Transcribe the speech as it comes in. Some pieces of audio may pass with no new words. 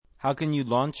How can you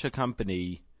launch a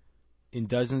company in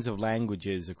dozens of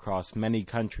languages across many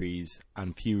countries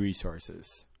on few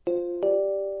resources?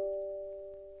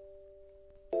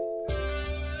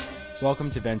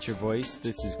 Welcome to Venture Voice.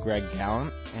 This is Greg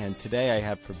Gallant, and today I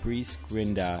have Fabrice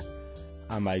Grinda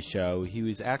on my show. He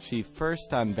was actually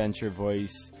first on Venture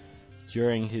Voice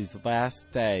during his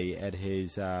last day at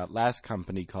his last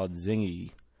company called Zingy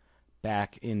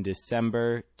back in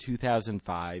December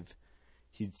 2005.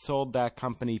 He'd sold that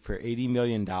company for $80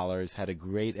 million, had a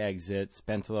great exit,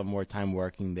 spent a little more time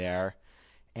working there,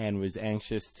 and was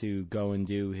anxious to go and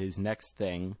do his next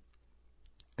thing.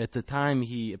 At the time,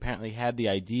 he apparently had the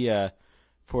idea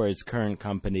for his current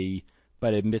company,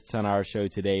 but admits on our show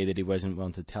today that he wasn't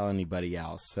willing to tell anybody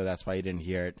else, so that's why you didn't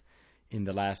hear it in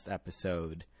the last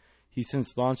episode. He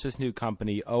since launched this new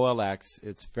company, OLX.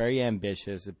 It's very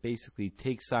ambitious. It basically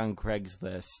takes on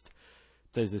Craigslist,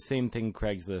 does the same thing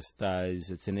Craigslist does.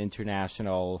 It's an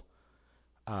international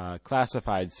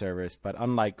classified service, but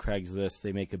unlike Craigslist,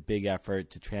 they make a big effort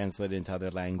to translate into other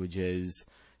languages,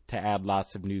 to add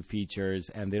lots of new features,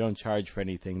 and they don't charge for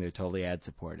anything. They're totally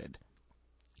ad-supported.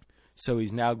 So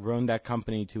he's now grown that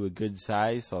company to a good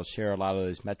size. So I'll share a lot of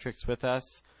those metrics with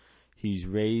us. He's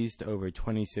raised over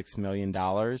 $26 million,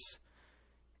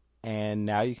 and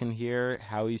now you can hear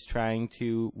how he's trying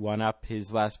to one-up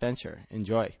his last venture.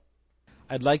 Enjoy.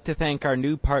 I'd like to thank our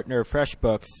new partner,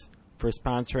 FreshBooks, for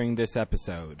sponsoring this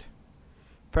episode.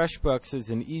 FreshBooks is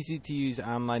an easy-to-use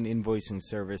online invoicing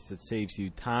service that saves you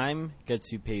time,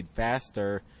 gets you paid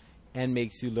faster, and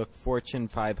makes you look Fortune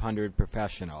 500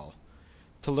 professional.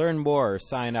 To learn more or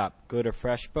sign up, go to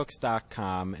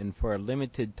freshbooks.com, and for a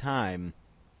limited time,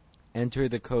 enter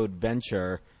the code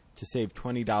VENTURE to save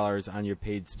 $20 on your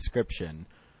paid subscription,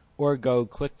 or go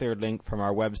click their link from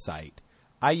our website.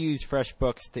 I use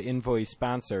FreshBooks to invoice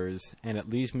sponsors, and it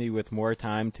leaves me with more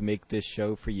time to make this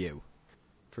show for you.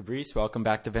 Fabrice, welcome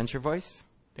back to Venture Voice.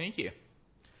 Thank you.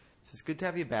 So it's good to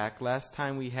have you back. Last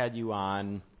time we had you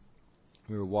on,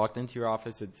 we were walked into your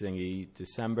office at Zingy,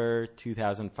 December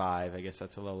 2005. I guess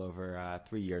that's a little over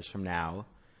 3 years from now.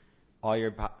 All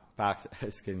your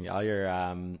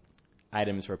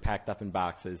items were packed up in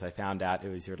boxes. I found out it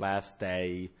was your last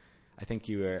day. I think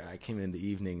I came in the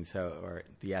evening, or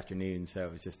the afternoon, so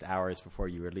it was just hours before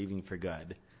you were leaving for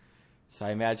good. So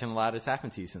I imagine a lot has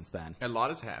happened to you since then. A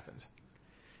lot has happened.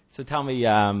 So tell me,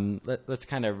 let's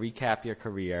kind of recap your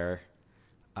career.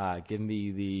 Give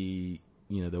me the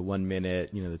 1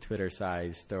 minute, the Twitter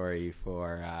size story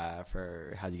for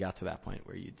how you got to that point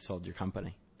where you'd sold your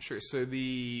company. Sure. So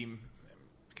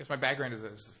I guess my background is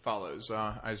as follows.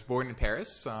 I was born in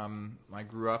Paris. I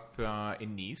grew up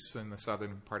in Nice, in the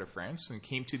southern part of France, and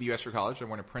came to the U.S. for college. I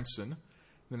went to Princeton.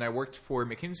 Then I worked for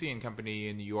McKinsey & Company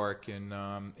in New York in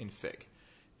FIG.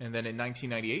 And then in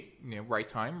 1998, right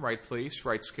time, right place,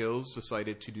 right skills,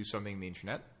 decided to do something in the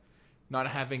internet. Not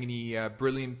having any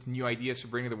brilliant new ideas to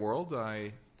bring to the world,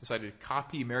 I decided to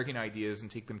copy American ideas and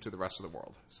take them to the rest of the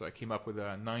world. So I came up with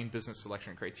 9 business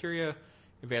selection criteria,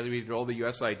 evaluated all the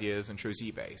U.S. ideas, and chose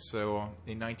eBay. So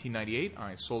in 1998,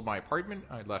 I sold my apartment.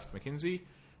 I left McKinsey.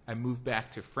 I moved back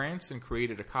to France and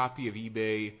created a copy of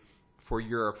eBay for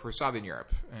Europe, for Southern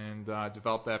Europe, and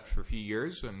developed that for a few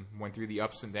years and went through the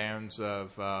ups and downs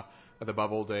of the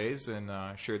bubble days, and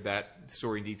shared that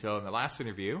story in detail in the last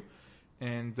interview.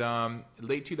 And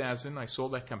late 2000, I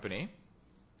sold that company,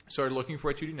 started looking for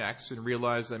what to do next, and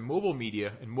realized that mobile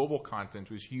media and mobile content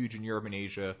was huge in Europe and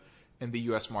Asia, and the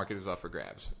U.S. market is up for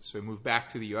grabs. So I moved back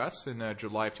to the U.S. in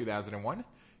July of 2001,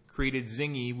 created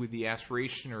Zingy with the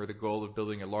aspiration or the goal of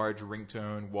building a large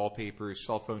ringtone, wallpaper,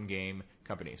 cell phone game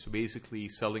company. So basically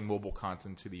selling mobile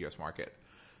content to the U.S. market.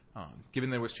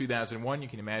 Given that it was 2001, you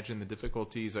can imagine the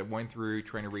difficulties I went through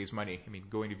trying to raise money. I mean,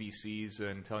 going to VCs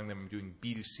and telling them I'm doing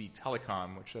B2C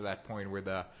telecom, which at that point were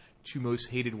the 2 most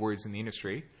hated words in the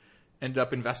industry. Ended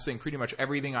up investing pretty much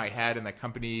everything I had in that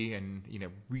company and,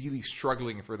 really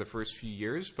struggling for the first few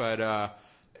years, but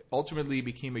ultimately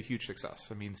became a huge success.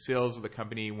 I mean, sales of the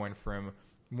company went from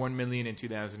 $1 million in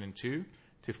 2002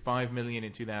 to $5 million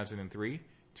in 2003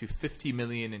 to $50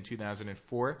 million in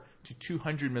 2004 to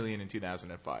 $200 million in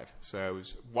 2005. So it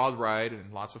was a wild ride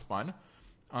and lots of fun.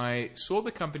 I sold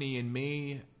the company in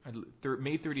May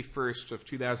 31st of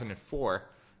 2004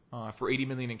 for $80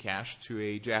 million in cash to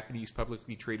a Japanese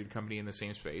publicly traded company in the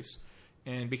same space.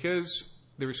 And because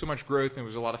there was so much growth and it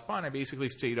was a lot of fun, I basically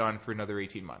stayed on for another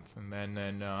 18 months. And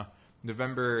then on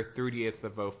November 30th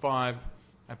of 2005,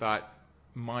 I thought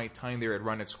my time there had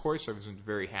run its course. I wasn't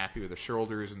very happy with the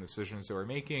shareholders and decisions they were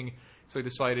making. So I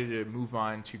decided to move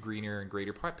on to greener and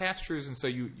greater pastures. And so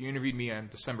you interviewed me on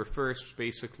December 1st,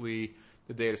 basically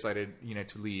the day I decided,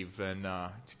 to leave and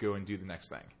to go and do the next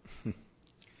thing.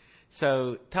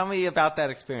 So tell me about that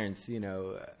experience.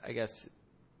 I guess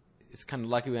it's kind of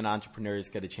lucky when entrepreneurs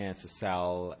get a chance to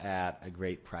sell at a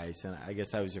great price. And I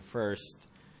guess that was your first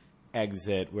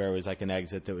exit where it was like an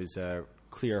exit that was a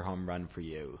clear home run for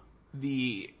you.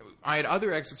 I had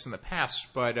other exits in the past,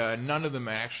 but none of them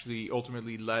actually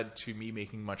ultimately led to me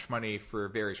making much money for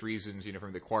various reasons,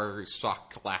 from the acquirer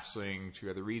stock collapsing to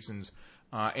other reasons.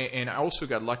 And I also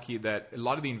got lucky that a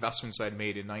lot of the investments I'd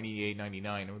made in 98,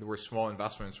 99, there were small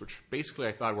investments, which basically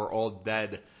I thought were all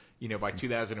dead, by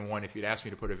 2001. If you'd asked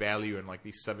me to put a value in like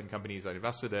these 7 companies I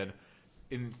invested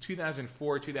in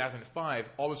 2004, 2005,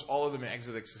 almost all of them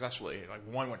exited successfully. Like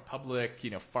one went public,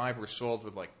 5 were sold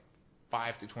with like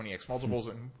 5 to 20x multiples,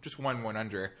 and just one went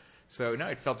under. So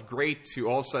it felt great to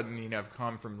all of a sudden, have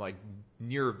come from like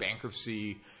near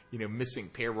bankruptcy, missing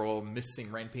payroll,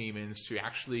 missing rent payments, to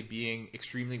actually being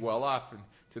extremely well off, and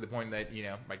to the point that,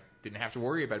 I didn't have to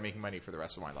worry about making money for the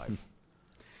rest of my life.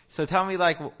 So tell me,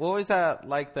 like, what was that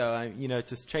like though? It's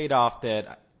this trade-off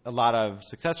that a lot of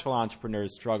successful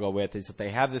entrepreneurs struggle with, is that they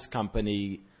have this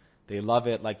company, they love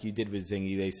it like you did with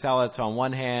Zingy, they sell it. So on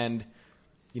one hand,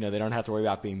 they don't have to worry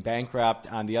about being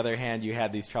bankrupt. On the other hand, you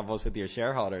had these troubles with your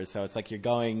shareholders. So it's like you're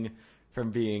going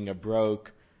from being a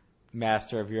broke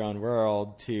master of your own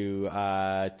world to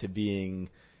being,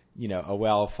 a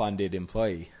well-funded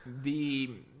employee. The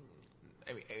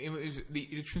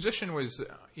transition was,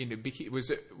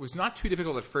 was not too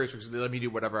difficult at first because they let me do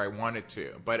whatever I wanted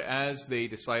to. But as they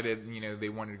decided, they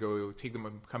wanted to go take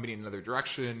the company in another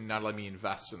direction, not let me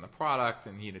invest in the product,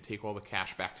 and take all the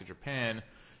cash back to Japan,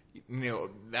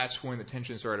 that's when the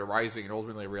tension started rising, and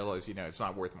ultimately I realized, it's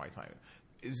not worth my time.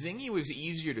 Zingy was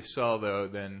easier to sell though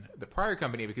than the prior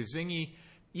company, because Zingy,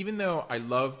 even though I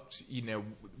loved,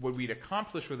 what we'd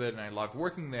accomplished with it and I loved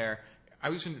working there, I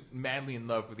wasn't madly in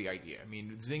love with the idea. I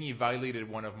mean, Zingy violated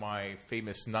one of my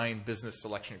famous 9 business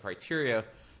selection criteria,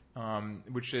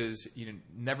 which is,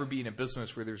 never be in a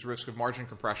business where there's risk of margin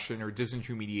compression or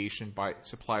disintermediation by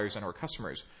suppliers and or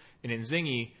customers. And in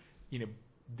Zingy,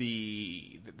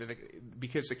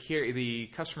 because the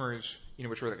customers,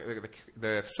 which were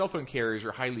the cell phone carriers,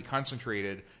 are highly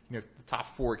concentrated. The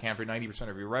top 4 account for 90%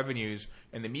 of your revenues,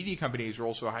 and the media companies are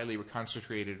also highly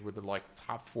concentrated with the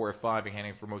top 4 or 5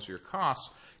 accounting for most of your costs.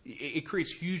 It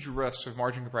creates huge risks of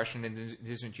margin compression and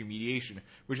disintermediation,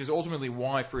 which is ultimately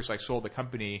why first I sold the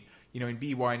company. And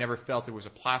B, why I never felt it was a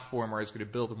platform where I was going to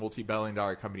build a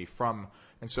multi-billion-dollar company from.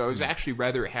 And so I was actually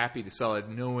rather happy to sell it,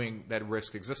 knowing that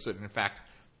risk existed. And in fact,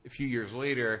 a few years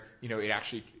later, it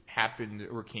actually happened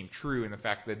or came true in the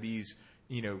fact that these,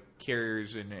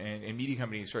 carriers and media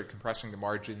companies started compressing the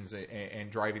margins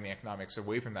and driving the economics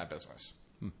away from that business.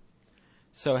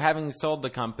 So having sold the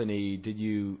company, did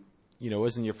you, it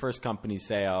wasn't your first company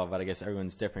sale, but I guess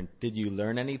everyone's different. Did you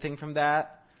learn anything from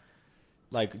that?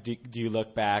 Like, do you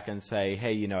look back and say,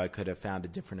 hey, I could have found a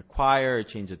different acquirer,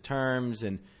 change the terms,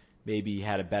 and maybe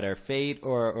had a better fate?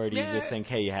 Or do you just think,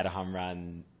 hey, you had a home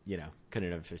run,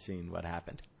 couldn't have foreseen what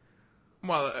happened?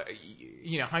 Well,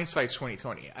 hindsight's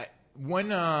 20/20.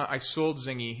 When I sold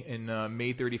Zingy in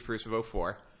May 31st of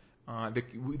 2004,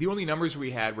 the only numbers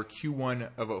we had were Q1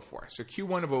 of 2004. So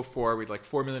Q1 of 2004, we had like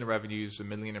 $4 million in revenues, $1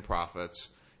 million in profits.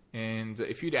 And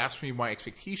if you'd asked me my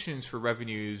expectations for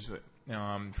revenues for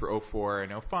 2004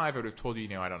 and 2005, I would have told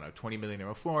you, I don't know, $20 million in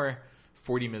 2004,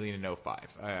 $40 million in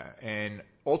 2005. And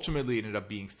ultimately it ended up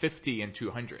being 50 and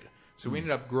 200. So we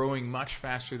ended up growing much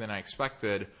faster than I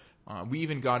expected. We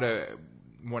even got a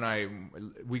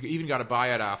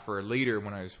buyout offer later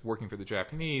when I was working for the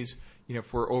Japanese,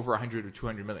 for over 100 or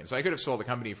 200 million. So I could have sold the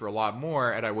company for a lot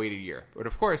more had I waited a year. But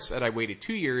of course, had I waited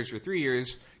 2 years or 3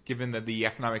 years, given that the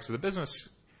economics of the business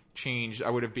changed,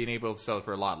 I would have been able to sell it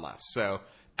for a lot less. So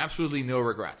absolutely no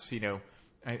regrets.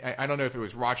 I don't know if it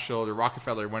was Rothschild or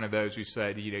Rockefeller, one of those who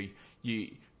said,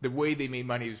 the way they made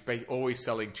money was by always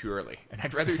selling too early. And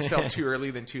I'd rather sell too early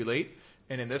than too late.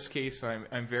 And in this case,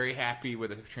 I'm very happy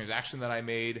with the transaction that I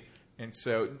made. And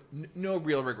so no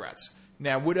real regrets.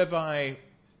 Now, had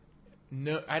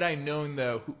I known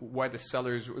though why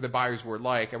the buyers were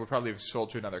like, I would probably have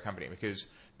sold to another company, because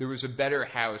there was a better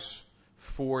house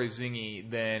for Zingy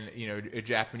than, a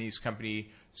Japanese company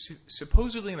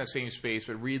supposedly in the same space,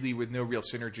 but really with no real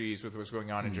synergies with what's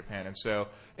going on in Japan. And so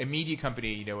a media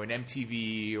company, an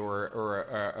MTV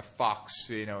or a Fox,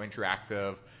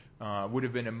 Interactive, would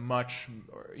have been a much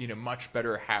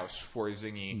better house for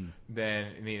Zingy than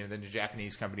a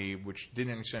Japanese company, which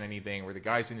didn't understand anything, where the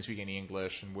guys didn't speak any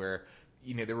English, and where,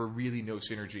 there were really no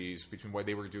synergies between what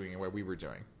they were doing and what we were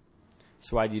doing.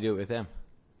 So why did you do it with them?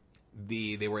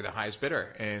 They were the highest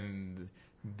bidder, and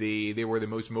they were the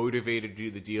most motivated to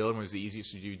do the deal and was the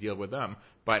easiest to do a deal with them.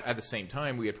 But at the same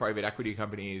time, we had private equity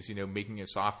companies, making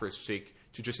us offers to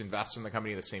just invest in the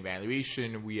company at the same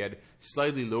valuation. We had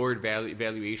slightly lowered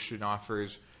valuation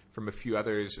offers from a few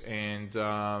others, and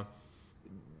and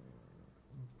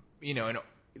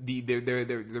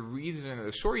the reason,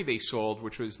 the story they sold,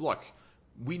 which was, look,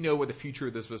 we know what the future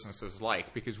of this business is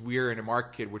like because we're in a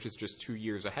market which is just 2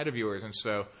 years ahead of yours, and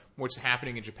so what's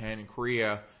happening in Japan and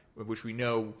Korea, which we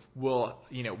know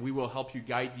we will help you,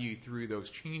 guide you through those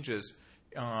changes,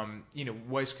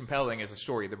 was compelling as a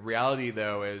story. The reality,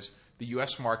 though, is the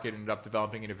U.S. market ended up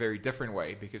developing in a very different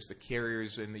way because the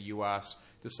carriers in the U.S.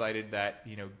 decided that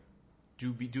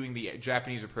doing the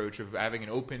Japanese approach of having an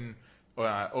open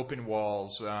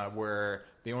walls where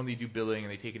they only do billing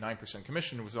and they take a 9%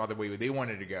 commission was not the way they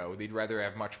wanted to go. They'd rather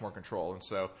have much more control. And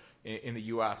so in the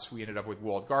U.S., we ended up with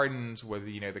walled gardens where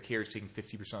the carriers taking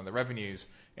 50% of the revenues.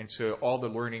 And so all the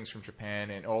learnings from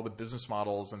Japan and all the business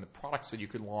models and the products that you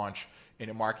could launch in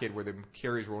a market where the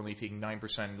carriers were only taking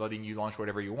 9% and letting you launch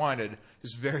whatever you wanted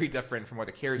is very different from what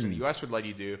the carriers in the U.S. would let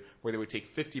you do, where they would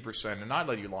take 50% and not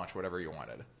let you launch whatever you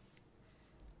wanted.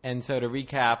 And so to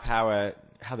recap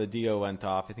how the deal went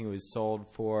off, I think it was sold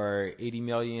for $80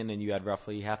 million, and you had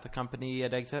roughly half the company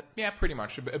at exit? Yeah, pretty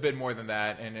much. A bit more than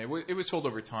that. And it was sold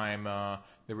over time, or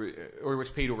it was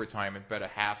paid over time, about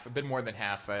a bit more than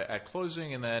half at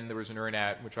closing. And then there was an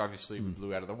earn-out, which obviously we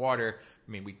blew out of the water.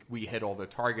 I mean, we hit all the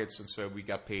targets, and so we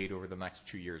got paid over the next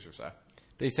 2 years or so.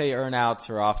 They say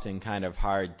earn-outs are often kind of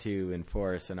hard to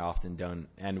enforce and often don't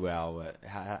end well.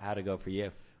 How'd it go for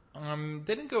you?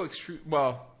 Didn't go extreme.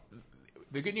 Well,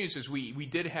 the good news is we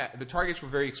did have the targets were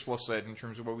very explicit in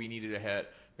terms of what we needed to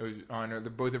hit. It was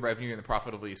on both the revenue and the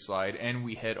profitability side, and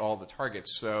we hit all the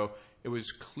targets. So it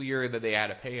was clear that they had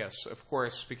to pay us, of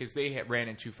course, because they had ran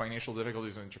into financial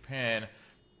difficulties in Japan.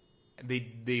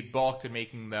 They balked at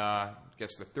making the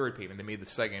third payment. They made the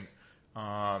second.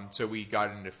 So we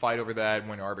got into a fight over that,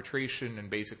 went to arbitration, and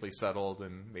basically settled,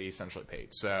 and they essentially paid.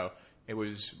 So it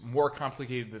was more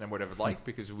complicated than I would have liked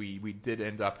because we did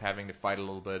end up having to fight a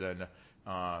little bit and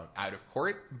out of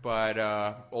court, but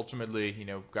ultimately,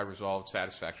 got resolved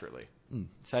satisfactorily.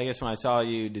 So I guess when I saw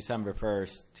you December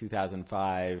 1st,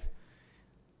 2005,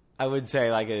 I would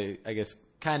say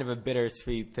kind of a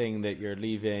bittersweet thing that you're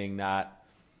leaving, not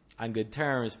on good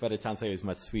terms, but it sounds like it was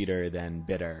much sweeter than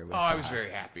bitter. I was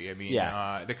very happy. I mean,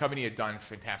 the company had done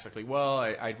fantastically well.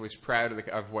 I was proud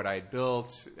of what I had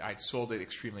built. I'd sold it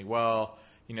extremely well.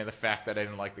 The fact that I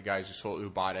didn't like the guys who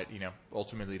bought it,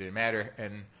 ultimately didn't matter.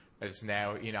 And as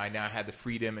now, I now had the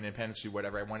freedom and independence to do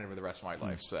whatever I wanted for the rest of my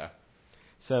life.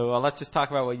 So let's just talk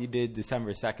about what you did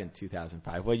December 2nd,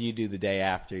 2005. What did you do the day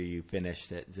after you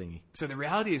finished at Zingy? So the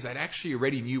reality is I actually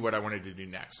already knew what I wanted to do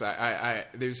next.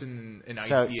 There's an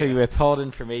idea. So you withhold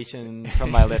information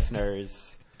from my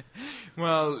listeners.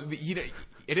 Well, I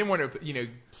didn't want to,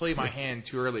 play my hand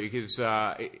too early because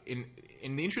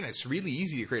in the internet, it's really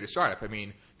easy to create a startup. I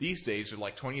mean, these days, they're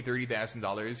like $20,000,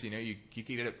 $30,000. You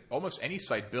can get almost any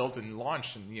site built and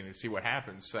launched and, see what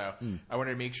happens. So I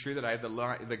wanted to make sure that I had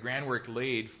the groundwork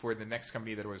laid for the next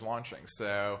company that I was launching.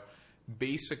 So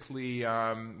basically,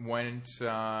 I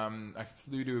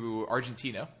flew to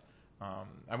Argentina.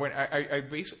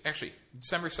 Actually,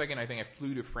 December 2nd, I think I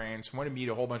flew to France, went to meet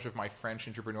a whole bunch of my French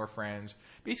entrepreneur friends.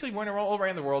 Basically went all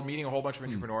around the world, meeting a whole bunch of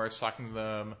entrepreneurs, talking to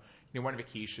them, went on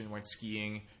vacation, went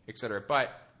skiing, etc.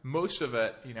 But most of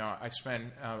it, I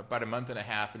spent about a month and a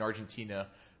half in Argentina,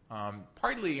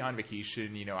 partly on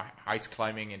vacation, ice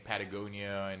climbing in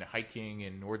Patagonia and hiking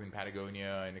in northern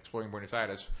Patagonia and exploring Buenos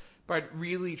Aires, but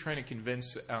really trying to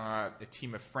convince a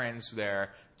team of friends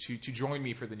there to join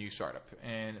me for the new startup.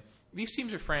 And these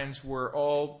teams of friends were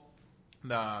all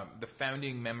the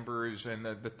founding members and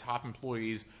the top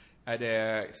employees at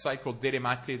a site called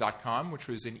Deremate.com, which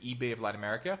was an eBay of Latin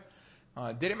America.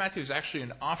 Deremate was actually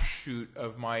an offshoot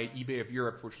of my eBay of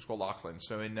Europe, which was called Auckland.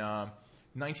 So in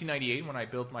 1998, when I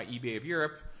built my eBay of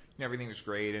Europe, everything was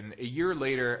great. And a year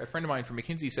later, a friend of mine from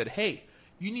McKinsey said, hey,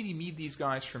 you need to meet these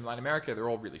guys from Latin America. They're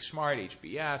all really smart,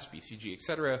 HBS, BCG,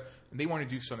 etc., and they want to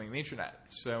do something on the internet.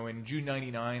 So in June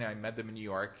 99, I met them in New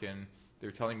York, and they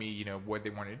were telling me, what they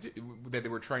wanted to do, that they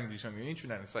were trying to do something on the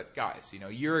internet. And I said, guys,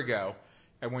 a year ago,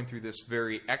 I went through this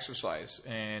very exercise,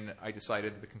 and I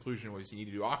decided the conclusion was you need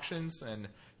to do auctions, and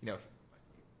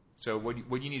so what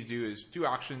you need to do is do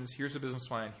auctions. Here's the business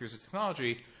plan. Here's the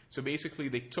technology. So basically,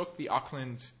 they took the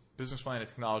Auckland business plan and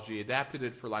technology, adapted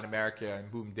it for Latin America, and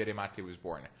boom, Deremate was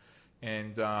born.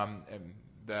 And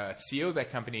the CEO of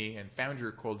that company and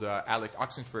founder called Alec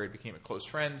Oxenford became a close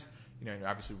friend.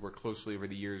 Obviously worked closely over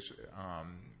the years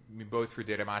both for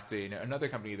Deramate and another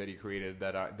company that he created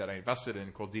that I invested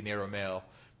in called Dinero Mail,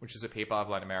 which is a PayPal of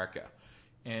Latin America.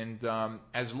 And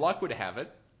as luck would have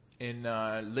it, in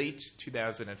late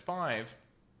 2005,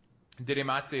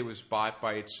 Deramate was bought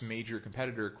by its major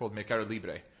competitor called Mercado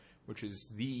Libre, which is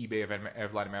the eBay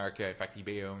of Latin America. In fact,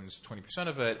 eBay owns 20%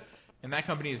 of it. And that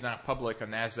company is now public on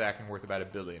NASDAQ and worth about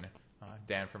 $1 billion,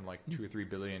 down from like $2 or $3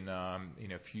 billion,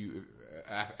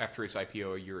 after its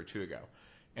IPO a year or two ago.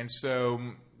 And so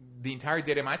the entire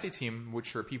Deramate team,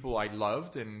 which are people I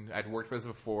loved and I'd worked with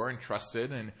before and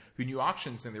trusted and who knew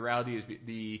auctions, and the reality is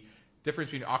the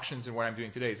difference between auctions and what I'm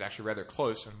doing today is actually rather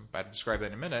close. I'm about to describe that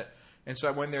in a minute. And so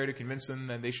I went there to convince them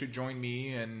that they should join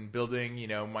me in building,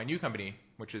 my new company,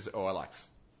 which is OLX.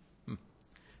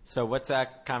 So what's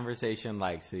that conversation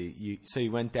like? So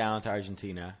you went down to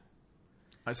Argentina.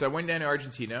 So I went down to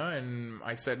Argentina and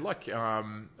I said, look,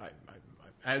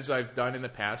 as I've done in the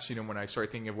past, when I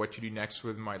start thinking of what to do next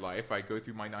with my life, I go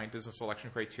through my 9 business selection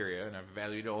criteria and I've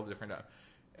evaluated all the different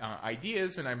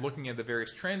ideas, and I'm looking at the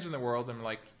various trends in the world. And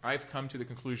I've come to the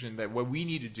conclusion that what we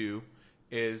need to do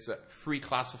is free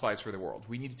classifieds for the world.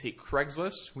 We need to take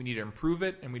Craigslist, we need to improve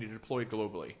it, and we need to deploy it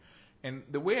globally. And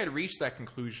the way I reached that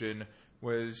conclusion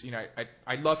was,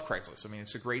 I love Craigslist. I mean,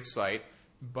 it's a great site,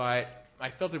 but I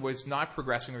felt it was not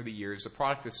progressing over the years. The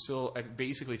product is still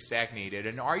basically stagnated,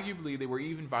 and arguably they were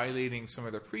even violating some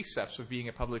of the precepts of being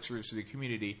a public service to the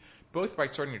community, both by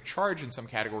starting to charge in some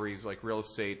categories like real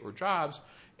estate or jobs,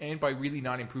 and by really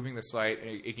not improving the site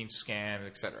against scams,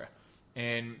 etc.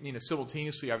 And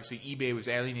simultaneously, obviously, eBay was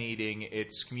alienating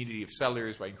its community of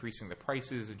sellers by increasing the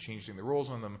prices and changing the rules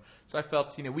on them. So I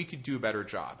felt we could do a better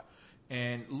job.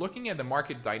 And looking at the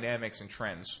market dynamics and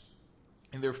trends,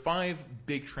 and there are 5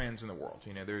 big trends in the world.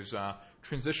 There's a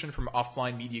transition from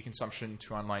offline media consumption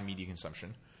to online media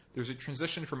consumption. There's a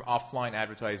transition from offline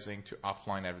advertising to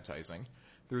offline advertising.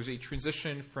 There's a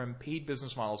transition from paid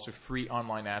business models to free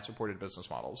online ad-supported business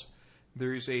models.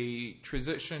 There's a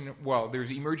transition,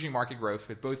 there's emerging market growth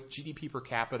with both GDP per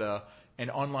capita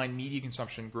and online media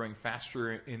consumption growing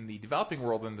faster in the developing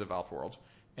world than the developed world.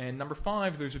 And number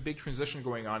 5, there's a big transition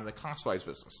going on in the classifieds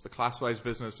business. The classifieds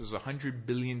business is a $100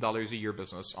 billion a year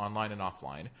business, online and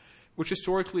offline, which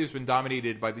historically has been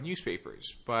dominated by the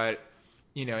newspapers. But,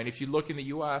 and if you look in the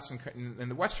U.S. and in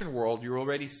the Western world, you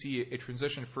already see a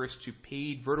transition first to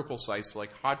paid vertical sites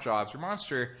like Hot Jobs or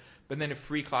Monster, but then to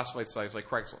free classified sites like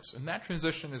Craigslist. And that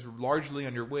transition is largely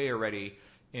underway already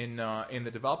in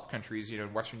the developed countries,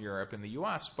 in Western Europe and the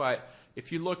U.S. But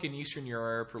if you look in Eastern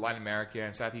Europe or Latin America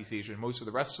and Southeast Asia and most of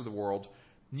the rest of the world,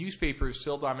 newspapers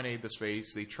still dominate the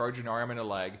space. They charge an arm and a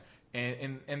leg,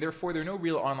 and therefore there are no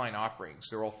real online offerings.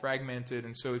 They're all fragmented.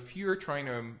 And so if you're trying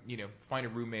to find a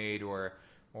roommate or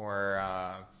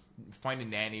find a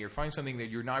nanny or find something that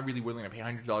you're not really willing to pay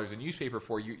 $100 a newspaper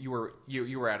for, you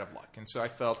were out of luck. And so I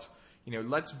felt,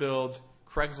 let's build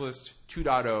Craigslist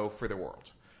 2.0 for the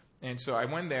world. And so I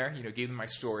went there, gave them my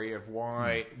story of what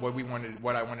I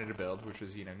wanted to build, which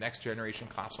was, next generation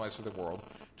classifieds for the world.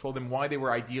 Told them why they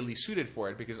were ideally suited for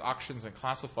it, because auctions and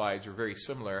classifieds are very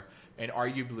similar, and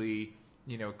arguably,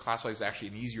 classifieds is actually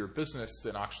an easier business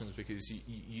than auctions because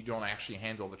you don't actually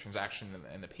handle the transaction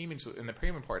and the payments and the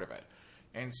payment part of it.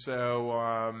 And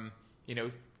so,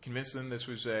 convinced them this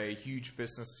was a huge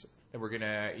business that we're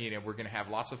gonna have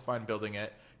lots of fun building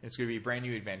it. It's going to be a brand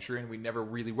new adventure, and we never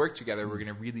really worked together. We're going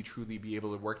to really, truly be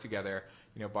able to work together,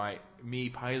 by me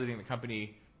piloting the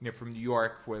company, from New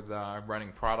York with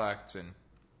running product and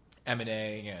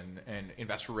M&A and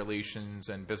investor relations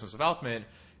and business development,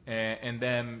 and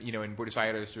them, in Buenos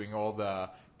Aires doing all the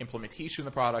implementation of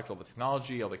the product, all the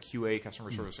technology, all the QA, customer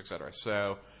service, et cetera.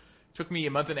 So it took me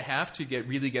a month and a half to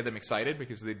really get them excited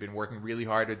because they'd been working really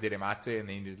hard at Deramate and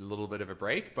they needed a little bit of a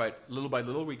break. But little by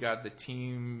little, we got the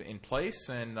team in place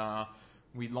and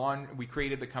we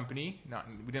created the company.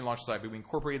 We didn't launch the site, but we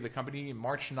incorporated the company in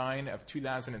March 9 of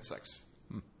 2006.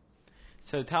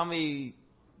 So tell me,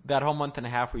 that whole month and a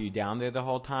half, were you down there the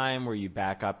whole time? Were you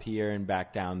back up here and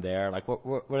back down there? Like,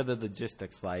 what are the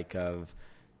logistics like of,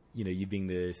 you being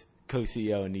the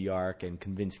co-CEO in New York and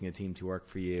convincing a team to work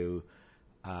for you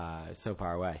so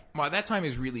far away? Well, at that time it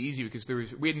was really easy because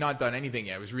we had not done anything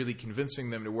yet. I was really convincing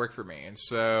them to work for me. And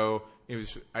so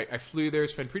I flew there,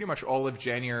 spent pretty much all of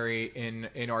January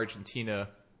in Argentina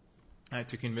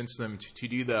to convince them to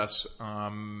do this.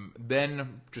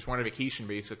 Then just went on vacation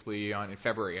basically in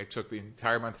February. I took the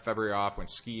entire month of February off, went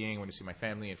skiing, went to see my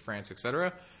family in France,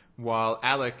 etc. While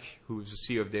Alec, who was the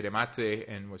CEO of Deramate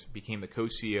and became the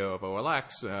co-CEO of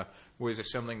OLX, was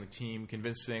assembling the team,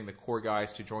 convincing the core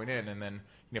guys to join in, and then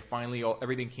finally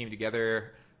everything came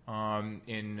together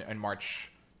in March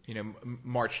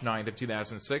March 9th of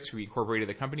 2006, we incorporated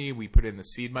the company, we put in the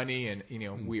seed money, and,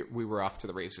 we were off to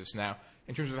the races. Now,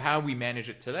 in terms of how we manage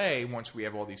it today, once we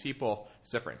have all these people, it's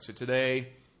different. So today,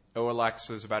 OLX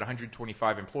is about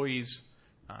 125 employees.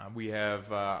 We have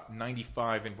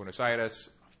 95 in Buenos Aires,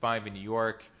 5 in New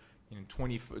York,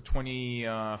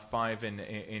 25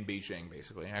 in Beijing,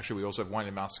 basically. Actually, we also have 1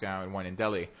 in Moscow and 1 in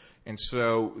Delhi. And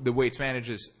so the way it's managed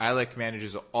is ILEC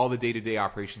manages all the day-to-day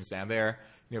operations down there,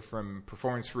 from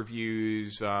performance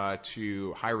reviews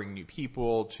to hiring new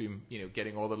people to,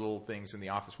 getting all the little things in the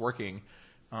office working.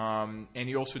 And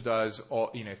he also does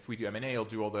all, if we do M&A, he'll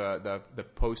do all the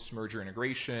post-merger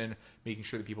integration, making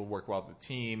sure that people work well with the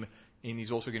team. And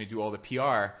he's also going to do all the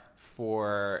PR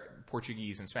for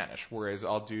Portuguese and Spanish, whereas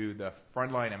I'll do the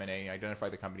frontline M&A, identify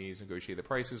the companies, negotiate the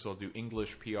prices. I'll do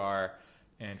English PR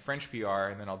and French PR,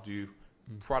 and then I'll do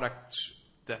product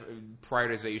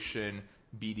prioritization,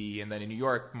 BD, and then in New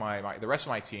York, the rest of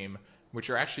my team, which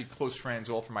are actually close friends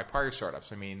all from my prior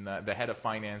startups. I mean, the head of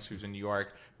finance, who's in New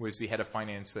York, was the head of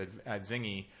finance at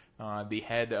Zingy. The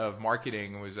head of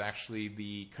marketing was actually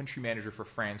the country manager for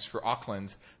France for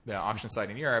Auckland, the auction site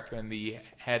in Europe, and the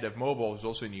head of mobile, who's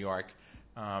also in New York,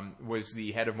 was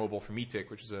the head of mobile for Meetic,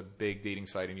 which is a big dating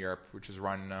site in Europe, which is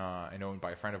run and owned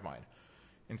by a friend of mine.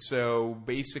 And so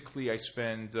basically I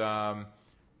spend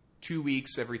 2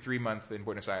 weeks every 3 months in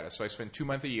Buenos Aires. So I spend 2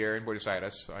 months a year in Buenos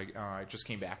Aires. I just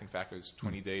came back. In fact, it was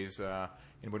 20 days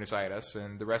in Buenos Aires.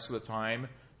 And the rest of the time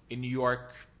in New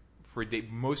York for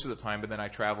most of the time, but then I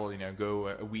travel, go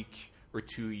a week or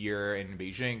 2 a year in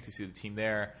Beijing to see the team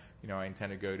there. I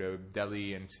intend to go to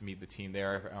Delhi and to meet the team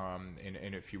there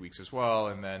in a few weeks as well.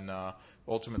 And then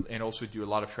ultimately, and also do a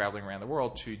lot of traveling around the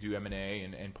world to do M&A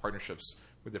and partnerships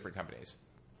with different companies.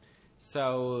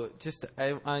 So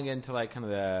I want to get into like kind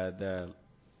of the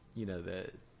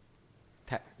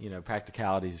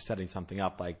practicalities of setting something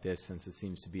up like this, since it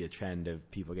seems to be a trend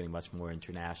of people getting much more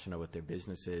international with their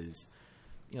businesses.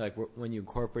 Like when you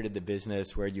incorporated the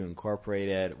business, where did you incorporate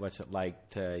it? What's it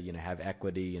like to have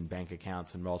equity and bank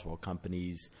accounts in multiple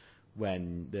companies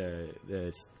when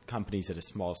the company's at a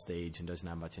small stage and doesn't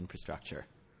have much infrastructure?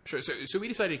 Sure. So we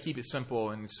decided to keep it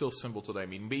simple, and it's still simple today. I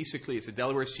mean, basically, it's a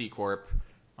Delaware C Corp.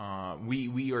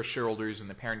 We are shareholders in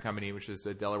the parent company, which is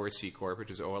the Delaware C Corp,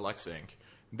 which is OLX Inc.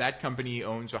 That company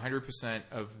owns 100%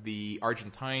 of the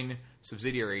Argentine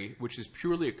subsidiary, which is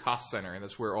purely a cost center, and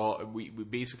that's where we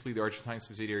basically the Argentine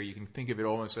subsidiary, you can think of it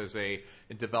almost as a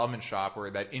development shop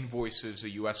where that invoices a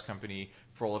U.S. company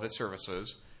for all of its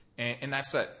services, and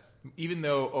that's it. Even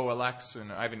though OLX,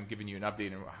 and I haven't given you an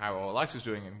update on how OLX is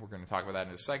doing, and we're going to talk about that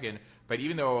in a second, but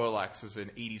even though OLX is in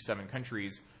 87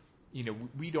 countries,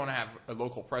 we don't have a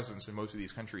local presence in most of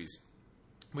these countries.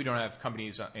 We don't have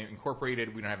companies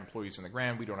incorporated. We don't have employees on the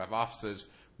ground. We don't have offices.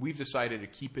 We've decided to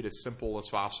keep it as simple as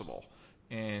possible,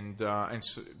 and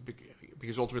so,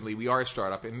 because ultimately we are a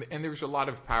startup, and there's a lot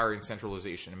of power in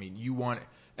centralization. I mean, you want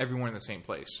everyone in the same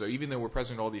place. So even though we're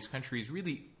present in all these countries,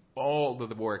 really all of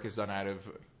the work is done out of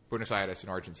Buenos Aires in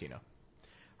Argentina.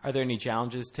 Are there any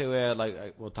challenges to it?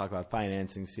 Like we'll talk about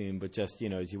financing soon, but just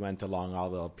as you went along, all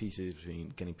the pieces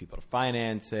between getting people to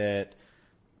finance it.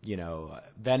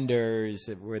 Vendors,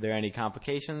 were there any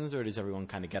complications, or does everyone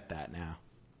kind of get that now?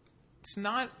 It's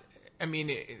not, I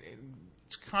mean,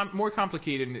 it's more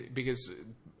complicated because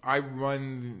I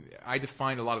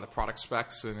define a lot of the product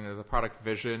specs and the product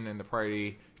vision and the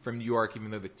priority from New York, even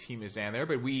though the team is down there.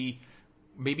 But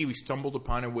maybe we stumbled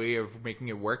upon a way of making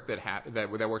it work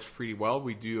that works pretty well.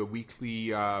 We do a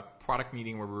weekly product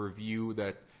meeting where we review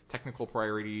the technical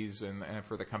priorities and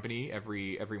for the company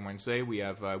every Wednesday. We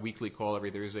have a weekly call every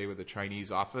Thursday with the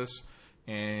Chinese office,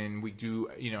 and we do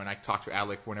and I talk to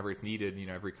Alec whenever it's needed,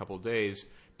 every couple of days.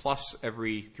 Plus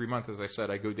every 3 months, as I said,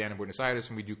 I go down to Buenos Aires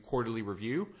and we do quarterly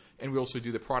review, and we also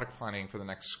do the product planning for the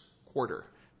next quarter.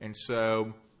 And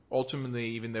so ultimately,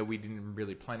 even though we didn't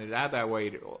really plan it out that way,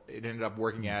 it ended up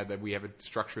working out that we have a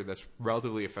structure that's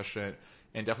relatively efficient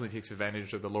and definitely takes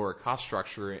advantage of the lower cost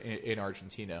structure in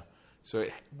Argentina. So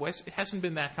it hasn't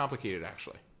been that complicated,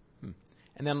 actually.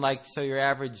 And then, so your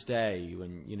average day,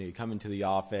 when you come into the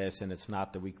office and it's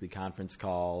not the weekly conference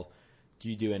call, do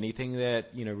you do anything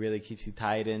that really keeps you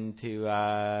tied into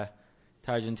to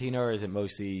Argentina, or is it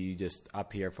mostly you just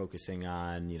up here focusing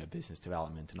on business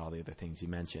development and all the other things you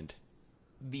mentioned?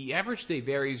 The average day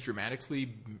varies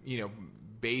dramatically,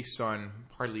 based on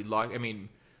partly luck. I mean,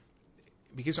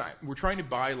 because we're trying to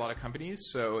buy a lot of companies,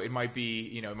 so it might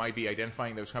be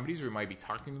identifying those companies, or it might be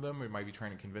talking to them, or it might be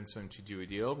trying to convince them to do a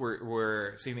deal.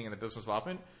 We're same thing in the business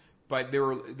development, but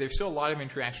there's still a lot of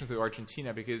interactions with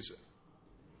Argentina because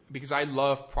because I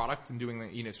love product and doing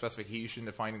the specification,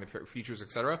 defining the features,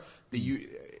 etc.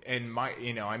 I'm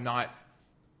not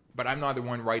the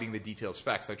one writing the detailed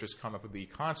specs. I just come up with the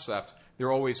concept. There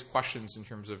are always questions in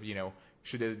terms of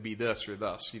should it be this or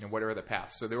this? What are the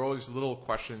paths? So there are always little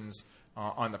questions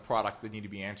on the product that need to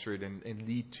be answered and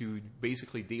lead to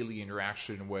basically daily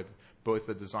interaction with both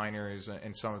the designers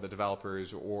and some of the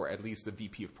developers, or at least the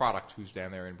VP of product who's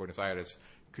down there in Buenos Aires,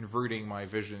 converting my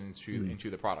vision into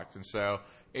the product. And so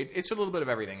it's a little bit of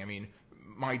everything. I mean,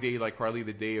 my day, like probably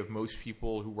the day of most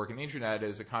people who work in the internet,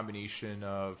 is a combination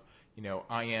of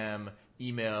IM,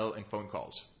 email, and phone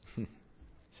calls.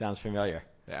 Sounds familiar.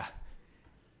 Yeah.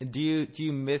 Do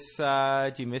you miss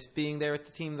being there with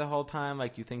the team the whole time?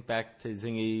 Like, you think back to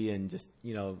Zingy and just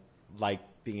like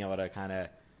being able to kind of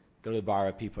go to the bar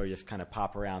with people, or just kind of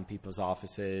pop around people's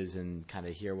offices and kind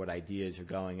of hear what ideas are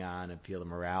going on and feel the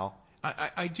morale?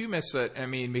 I do miss it. I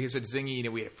mean, because at Zingy,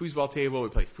 we had a foosball table. We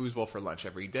played foosball for lunch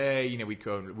every day.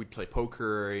 We'd play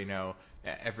poker,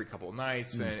 every couple of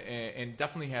nights, and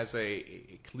definitely has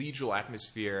a collegial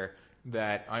atmosphere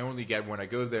that I only get when I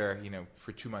go there,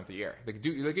 for 2 months a year. The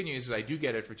good news is I do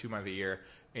get it for 2 months a year,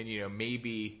 and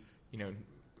maybe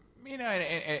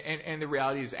and the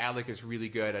reality is Alec is really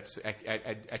good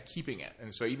at keeping it.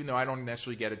 And so even though I don't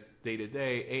necessarily get it day to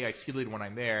day, I feel it when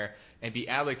I'm there. And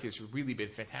Alec has really been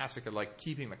fantastic at like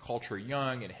keeping the culture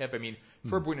young and hip. I mean,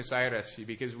 for Buenos Aires,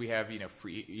 because we have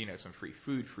free some free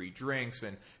food, free drinks,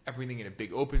 and everything in a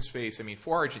big open space. I mean,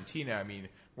 for Argentina, I mean,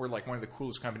 we're like one of the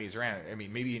coolest companies around. I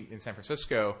mean, maybe in San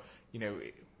Francisco,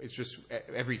 it's just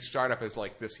every startup is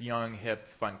like this young, hip,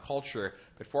 fun culture.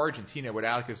 But for Argentina, what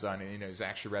Alec has done, is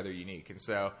actually rather unique. And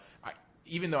so,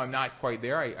 even though I'm not quite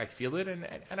there, I feel it, and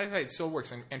as I say, it still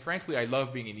works. And frankly, I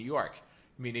love being in New York.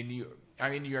 I mean,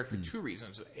 I'm in New York for two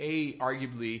reasons. A,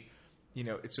 arguably,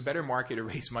 it's a better market to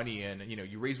raise money in.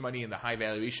 You raise money in the high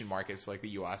valuation markets like the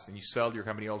U.S., and you sell your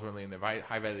company ultimately in the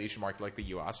high valuation market like the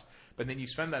U.S. But then you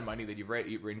spend that money that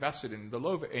you've invested in the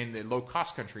low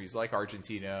cost countries like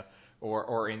Argentina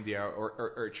or India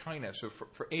or China. So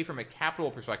from a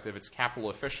capital perspective, it's capital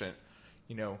efficient.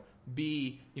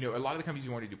 B, a lot of the companies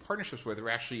you want to do partnerships with are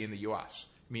actually in the U.S.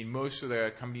 I mean, most of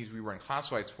the companies we run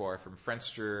classifieds for, from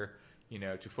Friendster,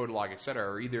 to Fotolog, et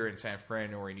cetera, are either in San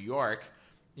Fran or in New York.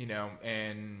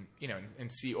 And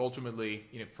see ultimately,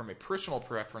 from a personal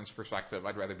preference perspective,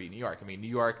 I'd rather be in New York. I mean, New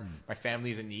York, my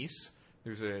family's in Nice.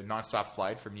 There's a nonstop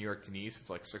flight from New York to Nice. It's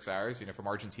like 6 hours. From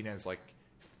Argentina, it's like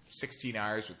 16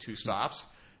 hours with 2 stops.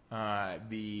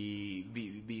 The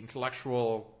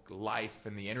intellectual life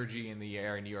and the energy in the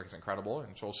air in New York is incredible.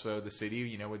 And it's also the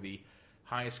city, with the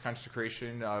highest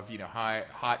concentration of,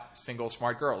 hot, single,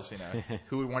 smart girls.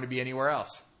 Who would want to be anywhere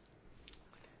else?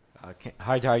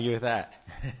 Hard to argue with that.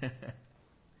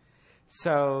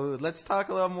 So let's talk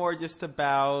a little more just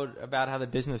about how the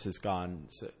business has gone.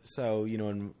 So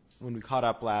when we caught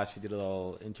up last, we did a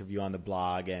little interview on the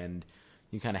blog, and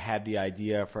you kind of had the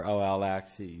idea for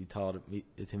OLX. You told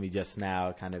it to me just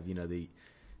now, kind of the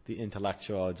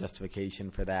intellectual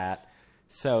justification for that.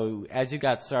 So as you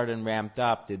got started and ramped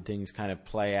up, did things kind of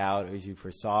play out as you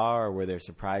foresaw, or were there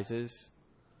surprises?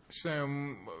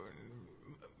 So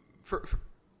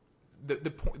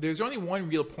there's only one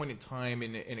real point in time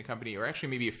in a company, or actually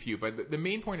maybe a few, but the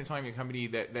main point in time in a company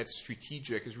that's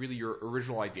strategic is really your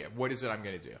original idea. What is it I'm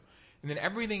going to do? And then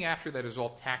everything after that is all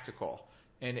tactical,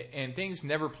 and things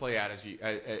never play out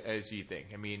as you think.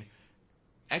 I mean,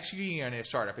 executing on a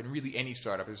startup, and really any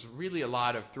startup, is really a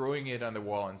lot of throwing it on the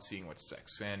wall and seeing what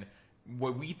sticks. And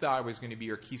what we thought was going to be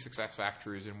our key success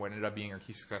factors and what ended up being our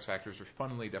key success factors were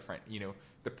fundamentally different.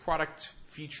 The product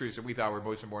features that we thought were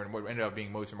most important, what ended up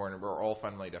being most important, were all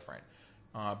fundamentally different.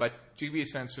 But to give you a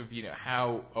sense of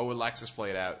how OLX has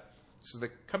played out, so the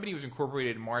company was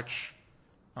incorporated March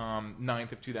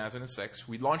 9th of 2006.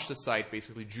 We launched the site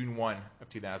basically June 1 of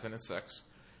 2006,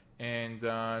 and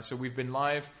so we've been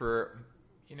live for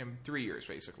 3 years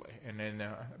basically, and then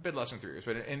a bit less than 3 years.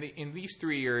 But in these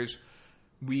 3 years,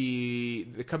 the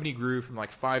company grew from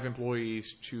like 5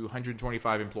 employees to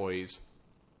 125 employees.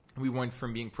 We went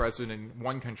from being present in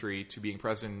 1 country to being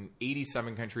present in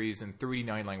 87 countries and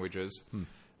 39 languages.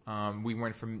 We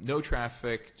went from no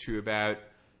traffic to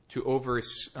over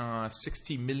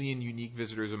 60 million unique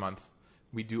visitors a month.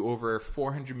 We do over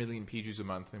 400 million pages a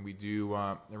month, and we do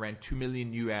around 2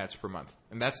 million new ads per month.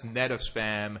 And that's net of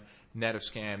spam, net of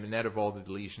scam, net of all the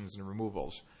deletions and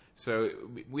removals. So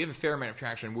we have a fair amount of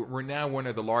traction. We're now one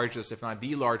of the largest, if not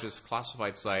the largest,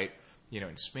 classified site,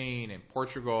 in Spain, in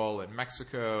Portugal, in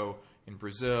Mexico, in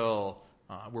Brazil.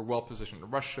 We're well positioned in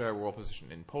Russia. We're well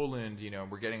positioned in Poland.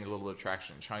 We're getting a little bit of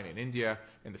traction in China and India,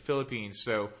 and the Philippines.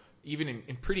 So even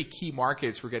in pretty key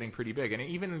markets, we're getting pretty big. And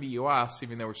even in the U.S.,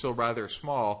 even though we're still rather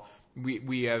small,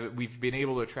 we've been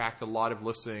able to attract a lot of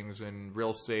listings in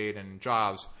real estate and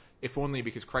jobs, if only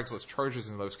because Craigslist charges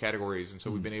in those categories. And so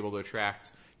we've been able to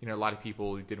attract, a lot of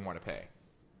people who didn't want to pay.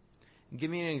 Give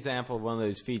me an example of one of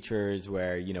those features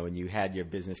where, when you had your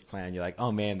business plan, you're like,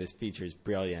 oh man, this feature is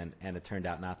brilliant, and it turned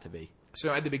out not to be.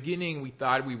 So at the beginning, we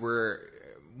thought we were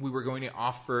going to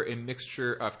offer a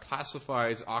mixture of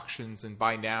classifieds, auctions, and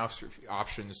buy now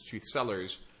options to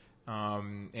sellers,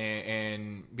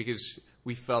 and because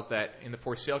we felt that in the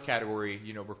for sale category,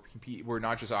 we're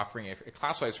not just offering a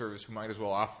classified service, we might as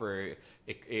well offer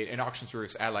an auction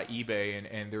service a la eBay,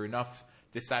 and there are enough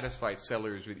dissatisfied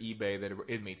sellers with eBay that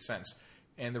it made sense.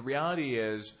 And the reality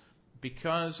is,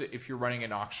 because if you're running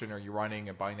an auction or you're running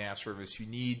a buy now service, you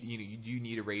do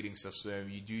need a rating system.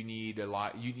 You do need a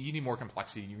lot. You need more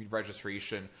complexity. You need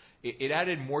registration. It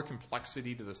added more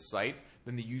complexity to the site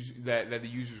than the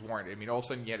users warranted. I mean, all of a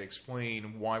sudden you had to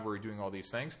explain why we're doing all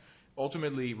these things.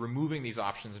 Ultimately, removing these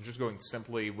options and just going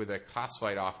simply with a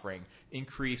classified offering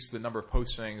increased the number of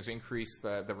postings, increased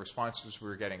the responses we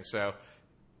were getting. So,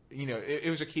 it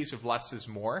was a case of less is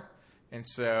more. And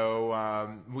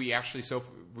so we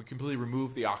completely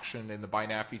removed the auction and the buy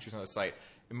now features on the site.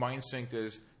 And my instinct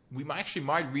is we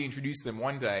might reintroduce them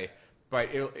one day, but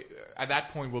at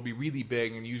that point we'll be really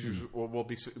big and users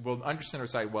will understand our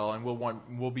site well, and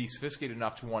we'll be sophisticated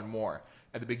enough to want more.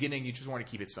 At the beginning, you just want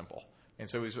to keep it simple. And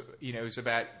so it was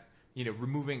about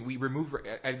removing. We removed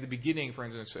at the beginning, for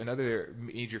instance, another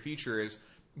major feature is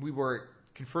we were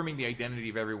confirming the identity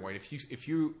of everyone. If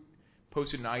you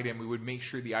posted an item, we would make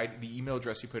sure the email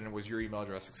address you put in was your email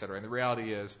address, et cetera. And the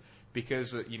reality is, because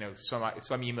some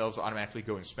emails automatically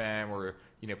go in spam, or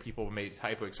people made a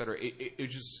typo, et cetera,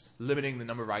 it's just limiting the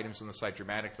number of items on the site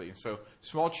dramatically. And so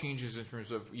small changes in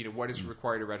terms of what is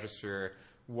required to register,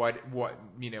 what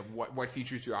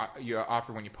features you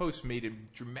offer when you post made a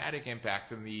dramatic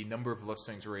impact on the number of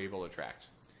listings we're able to attract.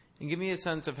 And give me a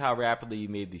sense of how rapidly you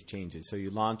made these changes. So you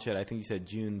launched it, I think you said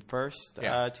June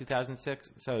 1st,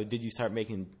 2006. So did you start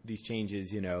making these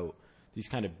changes, these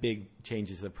kind of big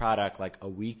changes to the product, like a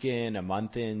week in, a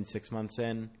month in, 6 months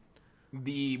in?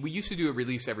 We used to do a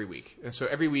release every week. And so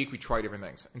every week we try different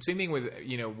things. And same thing with,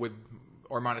 with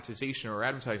our monetization or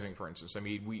advertising, for instance. I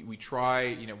mean, we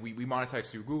try, we monetize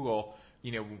through Google.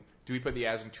 Do we put the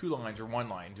ads in 2 lines or 1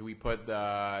 line? Do we put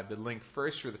the link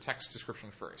first or the text description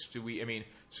first?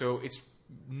 So it's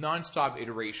nonstop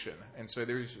iteration. And so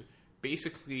there's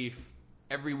basically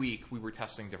every week we were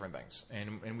testing different things,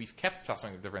 and we've kept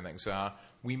testing different things.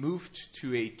 We moved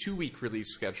to a 2-week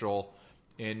release schedule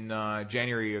in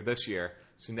January of this year.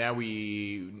 So now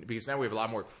because now we have a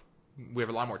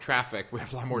lot more traffic, we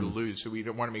have a lot more to lose. So we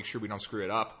don't want to make sure we don't screw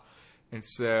it up. And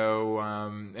so,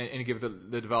 and give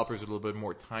the developers a little bit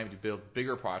more time to build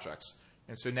bigger projects.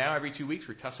 And so now every 2 weeks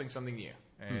we're testing something new.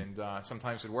 And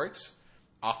sometimes it works,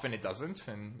 often it doesn't.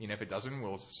 And if it doesn't,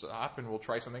 we'll stop and we'll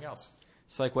try something else.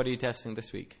 So, what are you testing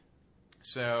this week?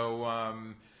 So,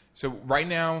 right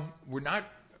now we're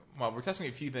testing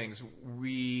a few things.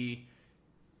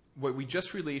 What we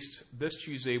just released this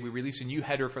Tuesday, we released a new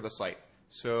header for the site.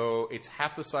 So it's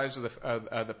half the size of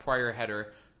the prior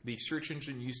header. The search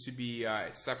engine used to be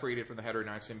separated from the header.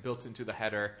 Now it's been built into the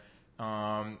header,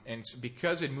 and so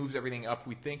because it moves everything up,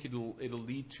 we think it'll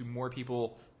lead to more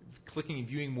people clicking and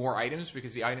viewing more items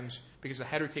because the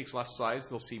header takes less size,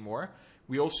 they'll see more.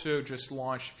 We also just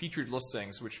launched featured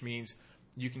listings, which means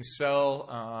you can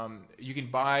sell, you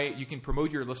can promote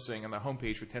your listing on the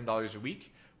homepage for $10 a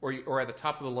week, or at the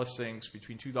top of the listings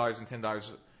between $2 and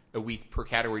 $10 a week per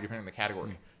category, depending on the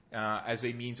category. As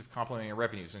a means of complementing our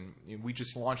revenues. And we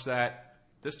just launched that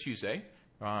this Tuesday,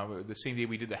 the same day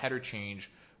we did the header change,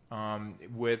 and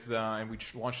we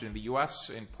launched it in the U.S.,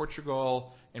 in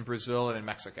Portugal, in Brazil, and in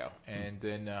Mexico. And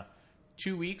in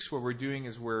 2 weeks, what we're doing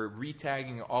is we're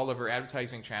retagging all of our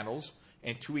advertising channels,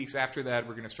 and 2 weeks after that,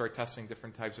 we're going to start testing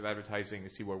different types of advertising to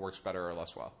see what works better or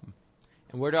less well.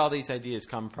 And where do all these ideas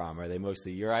come from? Are they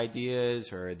mostly your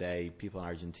ideas, or are they people in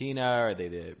Argentina? Are they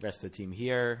the rest of the team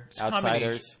here,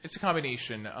 outsiders? It's a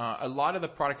combination. A lot of the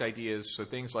product ideas, so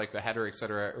things like the header, et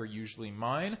cetera, are usually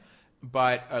mine.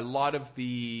 But a lot of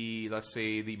the, let's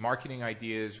say, the marketing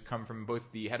ideas come from both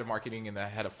the head of marketing and the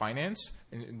head of finance,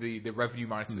 and the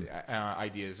revenue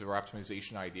ideas or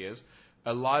optimization ideas.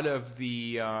 A lot of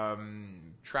the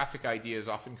traffic ideas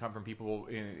often come from people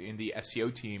in the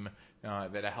SEO team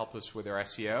that help us with our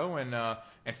SEO,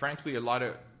 and frankly, a lot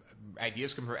of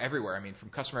ideas come from everywhere. I mean, from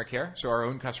customer care. So our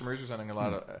own customers are sending a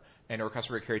lot of, and our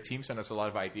customer care team send us a lot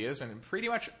of ideas, and pretty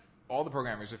much all the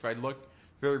programmers. If I look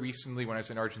very recently when I was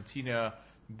in Argentina,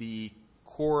 the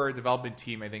core development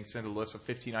team, I think, sent a list of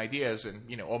 15 ideas,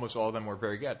 and almost all of them were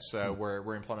very good. So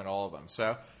we're implementing all of them.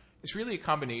 So it's really a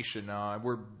combination.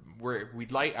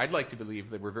 I'd like to believe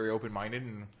that we're very open-minded,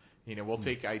 and we'll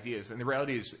take ideas. And the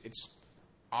reality is, it's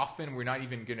often we're not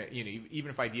even gonna, even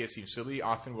if ideas seem silly,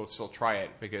 often we'll still try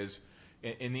it, because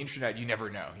in the internet you never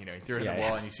know. You throw it in the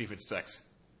wall and you see if it sticks.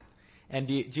 And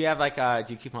do you have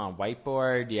do you keep on a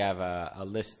whiteboard? Do you have a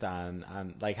list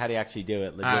on like, how do you actually do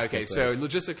it logistically? Okay, so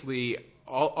logistically,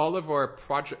 all of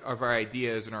our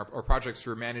ideas and our projects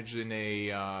are managed in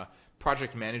a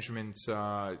project management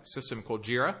system called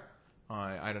Jira.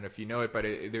 I don't know if you know it, but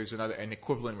there's an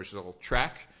equivalent which is called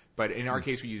Track. But in our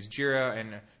case, we use Jira,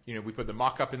 and we put the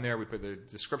mock-up in there, we put the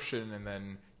description, and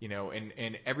then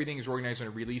and everything is organized on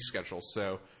a release schedule.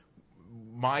 So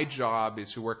my job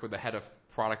is to work with the head of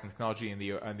product and technology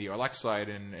on the OLX side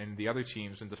and the other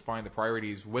teams, and define the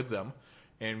priorities with them.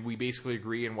 And we basically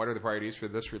agree on what are the priorities for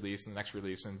this release and the next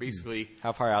release. And basically,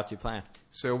 how far out do you plan?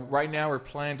 So right now we're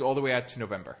planned all the way out to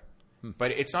November.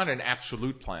 But it's not an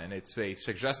absolute plan. It's a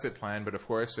suggested plan. But of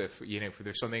course, if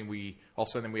there's something all of a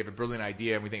sudden we have a brilliant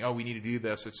idea and we think, oh, we need to do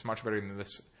this, it's much better than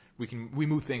this. We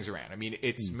move things around. I mean,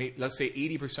 let's say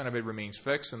 80% of it remains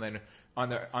fixed, and then on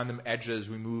the edges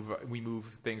we move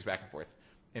things back and forth.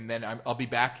 And then I'll be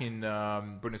back in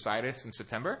Buenos Aires in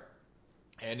September,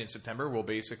 and in September we'll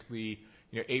basically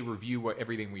review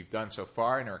everything we've done so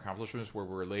far and our accomplishments, where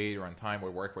we're late or on time,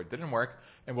 what worked, what didn't work,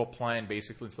 and we'll plan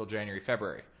basically until January,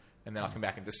 February. And then I'll come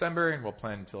back in December, and we'll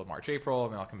plan until March, April,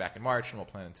 and then I'll come back in March, and we'll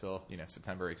plan until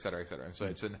September, et cetera, et cetera. And so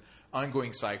it's an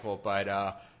ongoing cycle,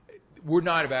 but we're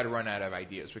not about to run out of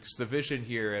ideas, because the vision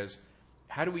here is,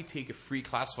 how do we take a free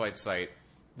classified site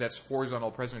that's horizontal,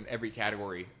 present in every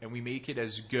category, and we make it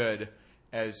as good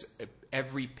as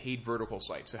every paid vertical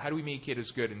site? So how do we make it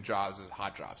as good in jobs as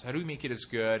Hot Jobs? How do we make it as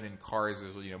good in cars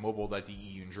as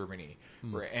mobile.de in Germany,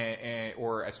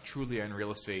 or as Trulia in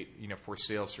real estate, for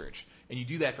sales search? And you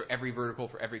do that for every vertical,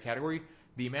 for every category.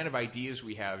 The amount of ideas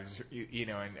we have is,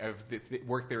 and of the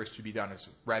work there is to be done is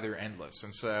rather endless.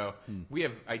 And so we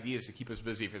have ideas to keep us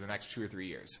busy for the next 2 or 3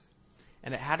 years.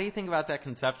 And how do you think about that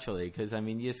conceptually? Because, I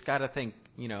mean, you just got to think,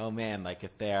 oh man, like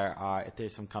if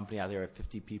there's some company out there with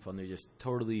 50 people and they're just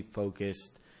totally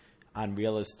focused on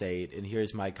real estate, and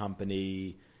here's my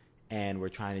company, and we're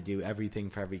trying to do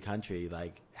everything for every country,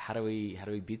 like how do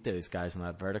we beat those guys on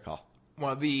that vertical?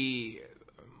 Well, the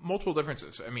multiple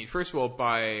differences. I mean, first of all,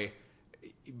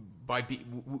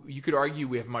 you could argue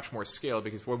we have much more scale,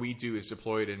 because what we do is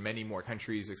deployed in many more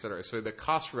countries, et cetera. So the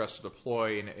cost for us to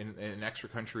deploy in an extra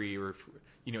country, or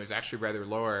is actually rather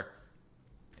lower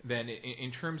than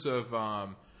in terms of a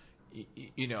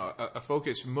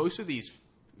focus. Most of these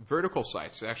vertical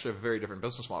sites actually have a very different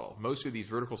business model. Most of these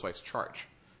vertical sites charge,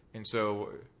 and so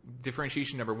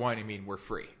differentiation number one. I mean, we're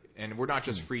free, and we're not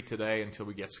just free today until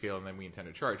we get scale and then we intend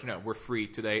to charge. No, we're free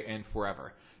today and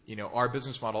forever. Our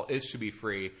business model is to be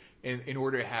free in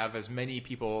order to have as many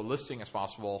people listing as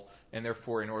possible, and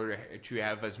therefore in order to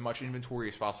have as much inventory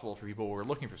as possible for people who are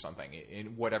looking for something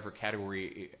in whatever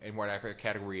category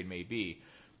it may be.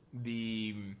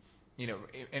 And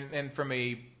from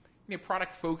a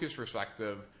product focus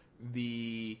perspective,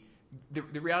 the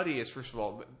reality is, first of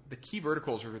all, the key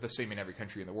verticals are the same in every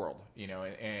country in the world.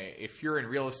 If you're in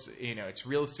real estate, it's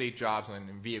real estate, jobs, and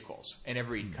vehicles in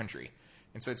every country.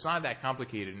 And so it's not that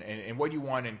complicated. And what you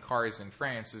want in cars in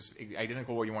France is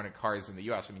identical to what you want in cars in the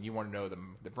U.S. I mean, you want to know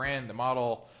the brand, the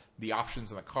model, the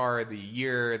options in the car, the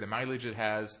year, the mileage it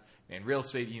has. In real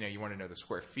estate, you want to know the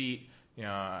square feet,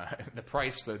 the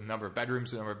price, the number of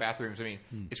bedrooms, the number of bathrooms. I mean,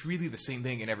 it's really the same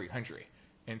thing in every country.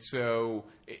 And so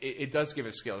it does give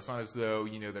us scale. It's not as though,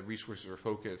 the resources are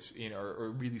focused,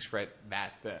 or really spread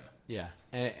that thin. Yeah.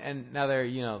 And now there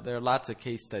are lots of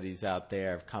case studies out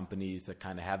there of companies that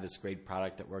kind of have this great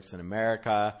product that works in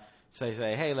America. So they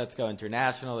say, hey, let's go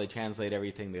international. They translate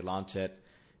everything. They launch it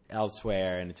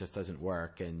elsewhere, and it just doesn't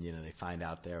work. And, they find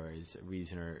out there is a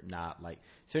reason or not. Like,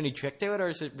 is there any trick to it, or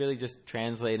is it really just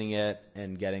translating it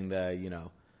and getting the,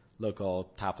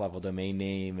 local top-level domain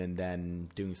name and then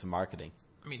doing some marketing?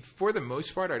 I mean, for the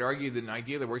most part, I'd argue that an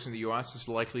idea that works in the U.S. is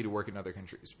likely to work in other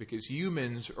countries, because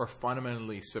humans are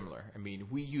fundamentally similar. I mean,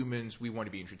 we humans, we want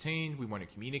to be entertained, we want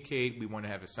to communicate, we want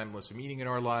to have a semblance of meaning in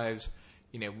our lives,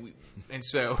 and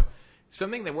so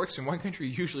something that works in one country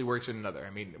usually works in another.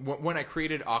 I mean, when I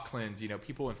created Auckland,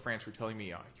 people in France were telling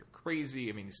me, "Oh, you're crazy."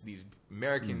 I mean, these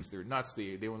Americans, they're nuts.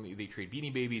 They trade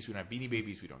Beanie Babies. We don't have Beanie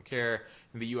Babies. We don't care.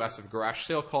 In the U.S., have garage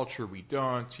sale culture. We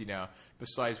don't.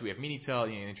 Besides, we have Minitel.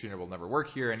 The internet will never work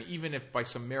here. And even if by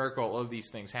some miracle all of these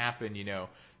things happen,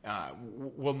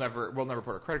 we'll never put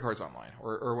our credit cards online.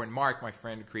 Or when Mark, my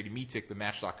friend, created Meetic, the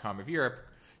Match.com of Europe,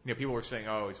 people were saying,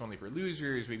 oh, it's only for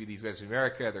losers. Maybe these guys in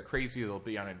America, they're crazy. They'll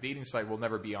be on a dating site. We'll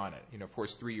never be on it. Of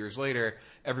course, 3 years later,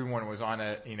 everyone was on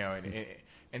it,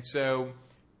 and so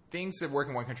things that work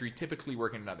in one country typically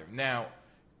work in another. Now,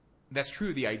 that's true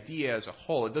of the idea as a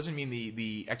whole. It doesn't mean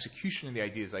the execution of the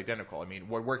idea is identical. I mean,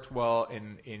 what worked well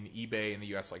in eBay in the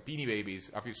U.S., like Beanie Babies,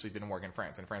 obviously didn't work in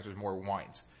France. In France, there's more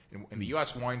wines. In the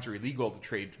U.S., wines are illegal to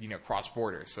trade,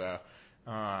 cross-border. So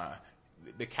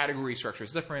the category structure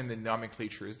is different. The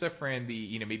nomenclature is different.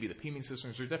 Maybe the payment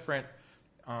systems are different.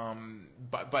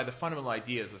 But the fundamental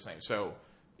idea is the same. So,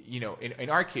 in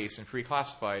our case, in free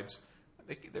classifieds,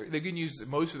 the good news is that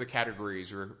most of the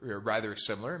categories are rather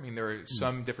similar. I mean, there are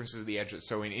some differences at the edges.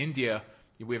 So in India,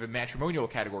 we have a matrimonial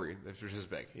category which is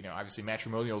big. Obviously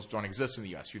matrimonials don't exist in the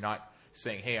U.S. You're not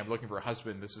saying, hey, I'm looking for a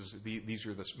husband. These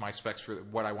are my specs for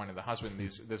what I want in the husband.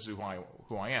 This is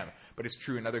who I am. But it's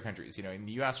true in other countries. In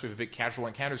the U.S. we have a big casual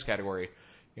encounters category.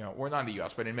 Or not in the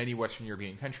U.S., but in many Western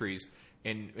European countries.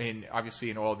 And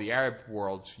obviously in all the Arab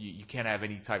world, you can't have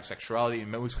any type of sexuality. In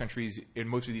most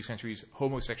of these countries,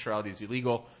 homosexuality is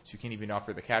illegal, so you can't even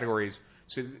offer the categories.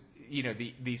 So,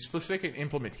 the specific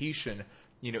implementation,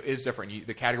 is different.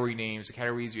 The category names, the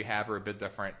categories you have are a bit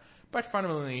different. But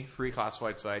fundamentally, free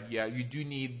classified side, yeah, you do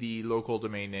need the local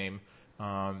domain name,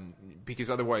 because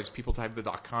otherwise people type the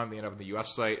 .com, they end up on the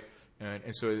U.S. site.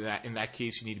 And so in that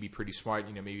case, you need to be pretty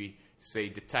smart. Maybe say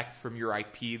detect from your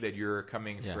IP that you're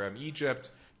coming from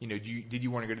Egypt. Did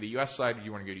you want to go to the U.S. side? Did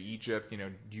you want to go to Egypt?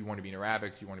 Do you want to be in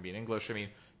Arabic? Do you want to be in English? I mean,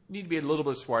 you need to be a little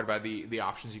bit smart about the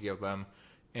options you give them.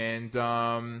 And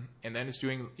then it's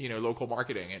doing, local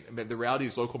marketing. And the reality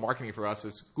is local marketing for us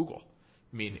is Google.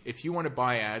 I mean, if you want to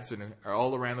buy ads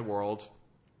all around the world,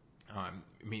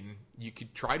 you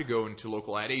could try to go into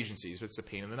local ad agencies, but it's a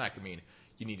pain in the neck. I mean,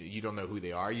 you don't know who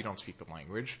they are. You don't speak the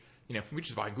language. We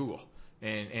just buy Google.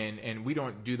 And we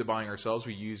don't do the buying ourselves.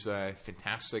 We use a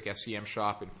fantastic SEM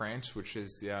shop in France, which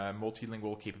is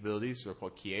multilingual capabilities. They're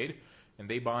called Kiaid. And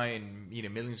they buy in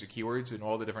millions of keywords in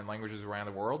all the different languages around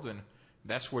the world. And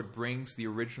that's what brings the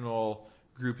original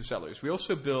group of sellers. We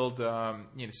also build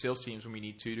sales teams when we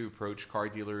need to approach car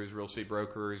dealers, real estate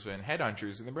brokers, and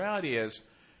headhunters. And the reality is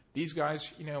these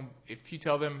guys, if you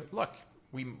tell them, look,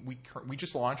 we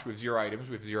just launched with 0 items,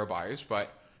 we have 0 buyers,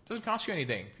 but it doesn't cost you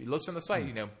anything. If you list on the site,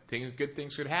 good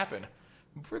things could happen.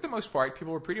 For the most part,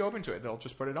 people are pretty open to it. They'll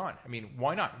just put it on. I mean,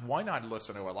 why not? Why not list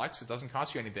on OLX? It doesn't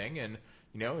cost you anything. And,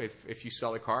 if you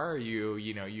sell a car, or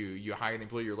you hire the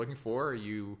employee you're looking for, or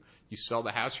you sell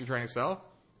the house you're trying to sell,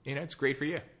 it's great for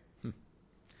you.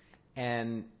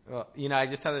 And, well, I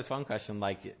just have this one question.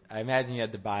 Like, I imagine you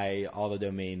had to buy all the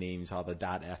domain names, all the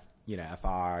 .fr,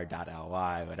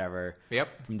 .ly, whatever,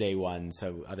 from day one,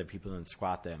 so other people don't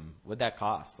squat them. What'd that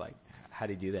cost? Like, how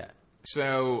do you do that?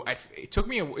 So it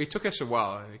took us a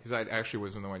while, because I actually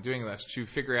wasn't the one doing this, to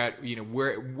figure out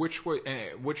which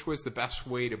was the best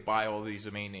way to buy all these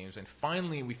domain names. And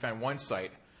finally, we found one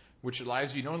site which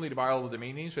allows you not only to buy all the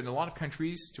domain names, but in a lot of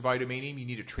countries, to buy a domain name, you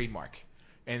need a trademark.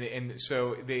 And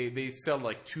so they sell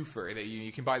like twofer, that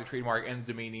you can buy the trademark and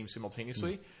the domain name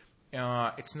simultaneously.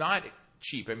 It's not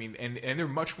cheap. I mean, and they're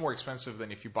much more expensive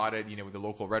than if you bought it, with the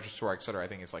local registrar, et cetera. I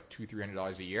think it's like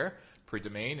 $200-300 a year per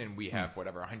domain, and we have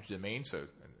 100 domains, so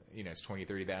it's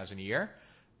 $20,000-30,000 a year.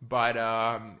 But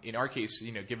in our case,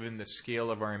 given the scale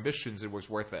of our ambitions, it was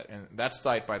worth it. And that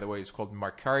site, by the way, is called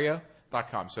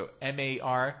Marcaria.com. So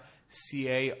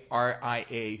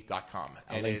MARCARIA.com.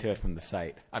 I'll link to it from the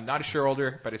site. I'm not a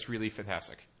shareholder, but it's really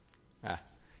fantastic.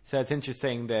 So it's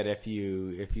interesting that if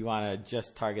you want to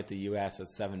just target the U.S.,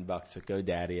 it's $7 with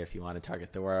GoDaddy. If you want to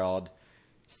target the world,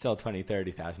 still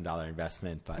 $20,000-30,000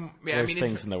 investment, but worst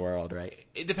things in the world, right?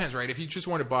 It depends, right? If you just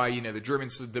want to buy, the German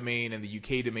domain and the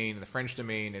UK domain and the French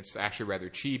domain, it's actually rather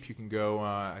cheap. You can go,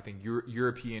 I think,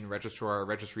 European registrar,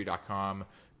 registry.com,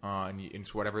 and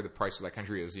it's whatever the price of that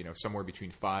country is, somewhere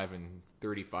between $5 and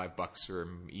 $35, or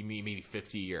maybe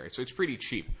 $50 a year. So it's pretty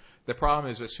cheap. The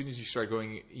problem is, as soon as you start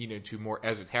going, to more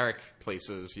esoteric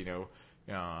places, in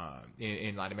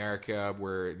Latin America,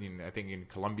 where I think in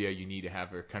Colombia you need to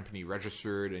have a company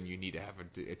registered and you need to have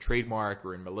a trademark,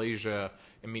 or in Malaysia.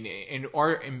 I mean, and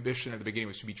our ambition at the beginning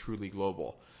was to be truly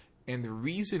global. And the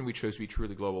reason we chose to be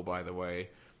truly global, by the way,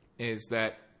 is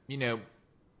that,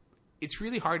 it's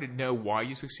really hard to know why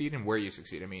you succeed and where you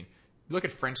succeed. I mean, look at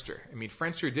Friendster. I mean,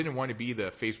 Friendster didn't want to be the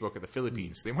Facebook of the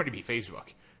Philippines. They wanted to be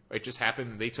Facebook. It just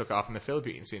happened they took off in the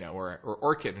Philippines, or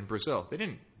Orchid in Brazil. They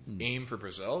didn't aim for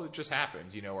Brazil. It just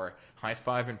happened, or High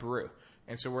Five in Peru.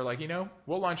 And so we're like,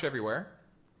 we'll launch everywhere.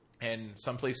 And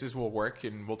some places will work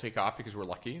and we'll take off because we're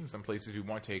lucky, and some places we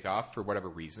won't take off for whatever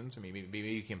reasons. I mean, maybe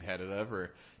you became competitive,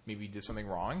 or maybe you did something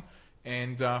wrong.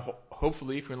 And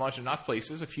hopefully, if we launch enough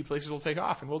places, a few places will take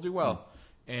off and we'll do well.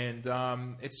 And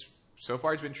so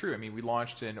far it's been true. I mean, we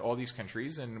launched in all these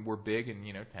countries and we're big in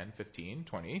 10, 15,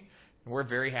 20. And we're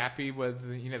very happy with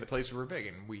the places we're big,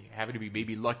 and we happen to be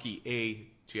maybe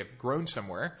lucky to have grown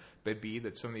somewhere, but B,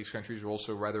 that some of these countries are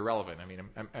also rather relevant. I mean,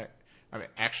 I'm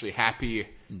actually happy.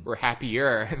 We're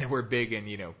happier, and then we're big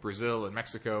in Brazil and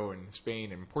Mexico and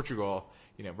Spain and Portugal,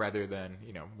 rather than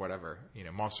whatever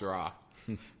Montserrat.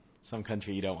 Some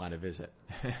country you don't want to visit.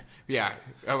 Yeah,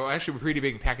 actually, we're pretty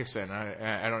big in Pakistan.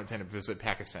 I don't intend to visit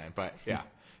Pakistan, but yeah,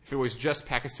 if it was just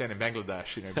Pakistan and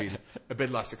Bangladesh, it'd be a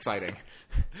bit less exciting.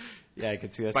 Yeah, I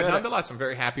could see that. But nonetheless, I'm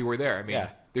very happy we're there. I mean, Yeah.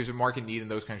 There's a market need in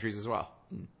those countries as well.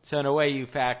 So in a way, you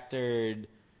factored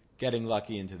getting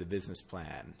lucky into the business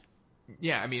plan.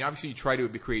 Yeah, I mean, obviously you try to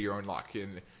create your own luck,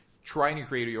 and trying to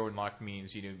create your own luck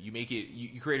means you make it.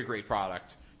 You create a great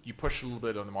product. You push a little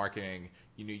bit on the marketing.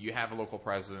 You have a local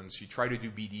presence. You try to do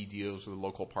BD deals with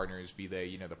local partners, be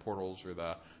they the portals or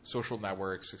the social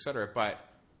networks, etc. But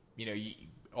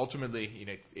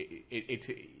ultimately,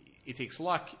 it takes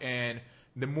luck, and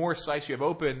the more sites you have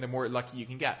open, the more lucky you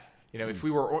can get. If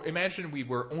imagine we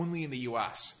were only in the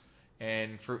U.S.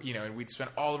 and and we'd spend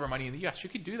all of our money in the U.S. You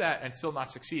could do that and still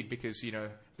not succeed because there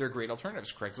are great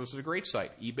alternatives. Craigslist is a great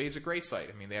site. eBay is a great site.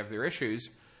 I mean, they have their issues,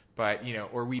 but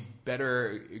are we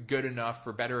good enough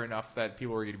or better enough that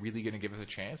people are really going to give us a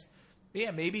chance?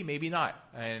 Yeah, maybe not,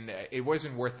 and it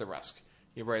wasn't worth the risk.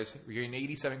 Whereas you're in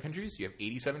 87 countries, you have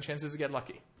 87 chances to get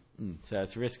lucky. So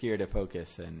it's riskier to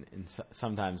focus and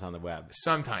sometimes on the web.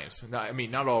 Sometimes.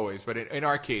 Not always, but in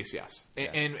our case, yes. Yeah.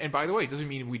 And by the way, it doesn't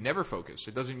mean we never focus.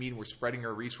 It doesn't mean we're spreading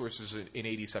our resources in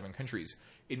 87 countries.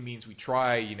 It means we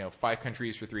try, 5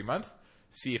 countries for 3 months,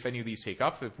 see if any of these take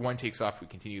off. If one takes off, we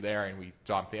continue there and we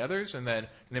dump the others, and then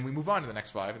we move on to the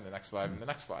next 5 and the next 5 and the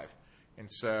next 5.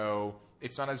 And so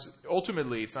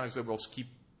ultimately, it's not as though we'll keep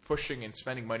pushing and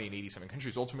spending money in 87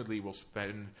 countries. Ultimately, we'll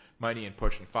spend money and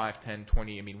push in 5, 10,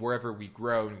 20. Wherever we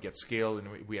grow and get scale and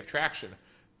we have traction.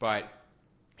 But,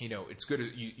 it's good.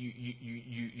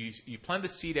 You plant the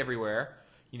seed everywhere.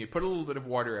 Put a little bit of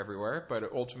water everywhere.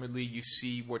 But ultimately, you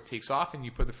see what takes off, and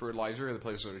you put the fertilizer in the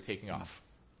places that are taking off.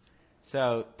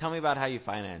 So tell me about how you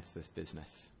finance this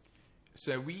business.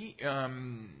 So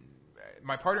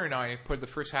my partner and I put the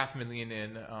first $500,000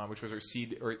 in, which was our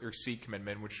seed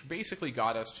commitment, which basically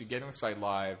got us to getting the site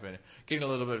live and getting a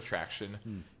little bit of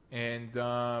traction. And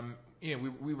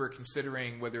we were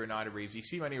considering whether or not to raise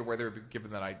VC money, or whether,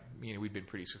 given that we'd been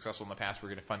pretty successful in the past, we're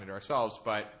going to fund it ourselves.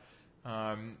 But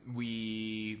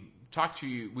we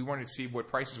wanted to see what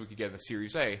prices we could get in the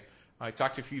Series A. I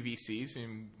talked to a few VCs,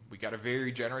 and we got a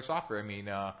very generous offer.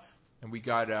 And we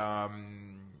got.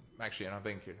 Actually, I don't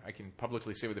think I can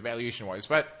publicly say what the valuation was,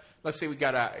 but let's say we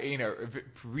got a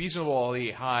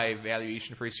reasonably high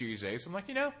valuation for a Series A. So I'm like,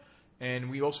 and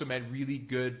we also met really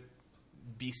good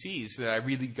VCs that I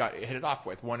really hit it off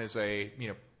with. One is a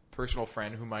personal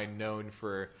friend whom I've known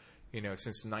for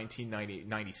since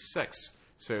 1996.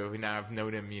 So now I've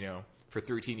known him for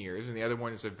 13 years, and the other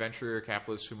one is a venture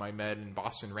capitalist whom I met in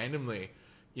Boston randomly.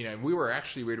 And we had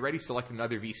already selected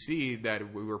another VC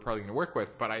that we were probably going to work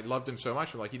with, but I loved him so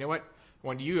much. I'm like, you know what? I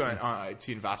want you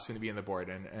to invest and to be on the board.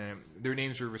 And their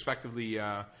names were respectively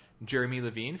Jeremy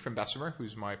Levine from Bessemer,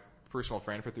 who's my personal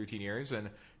friend for 13 years, and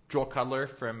Joel Cutler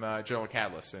from General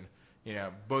Catalyst. And,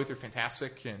 both are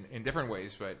fantastic in different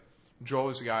ways, but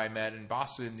Joel is a guy I met in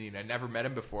Boston. I never met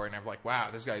him before, and I'm like, wow,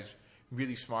 this guy's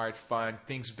really smart, fun,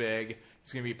 thinks big.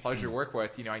 It's going to be a pleasure to work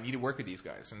with. I need to work with these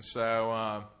guys. And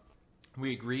so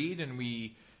we agreed, and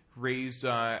we raised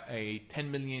a $10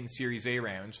 million Series A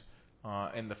round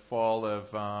in the fall of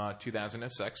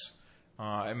 2006.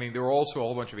 There were also a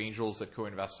whole bunch of angels that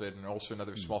co-invested, and also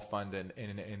another small fund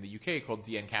in the UK called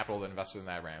DN Capital that invested in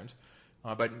that round.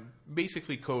 But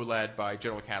basically co-led by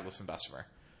General Catalyst and Bessemer.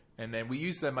 And then we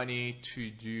used that money to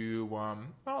do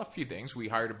a few things. We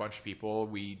hired a bunch of people.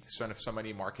 We spent some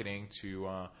money in marketing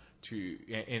to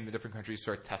in the different countries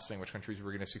start testing which countries we're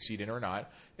going to succeed in or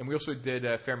not. And we also did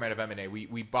a fair amount of M&A.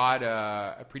 We bought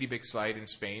a pretty big site in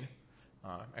Spain.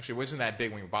 Actually, it wasn't that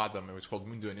big when we bought them. It was called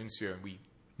Mundo Anuncio.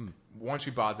 And once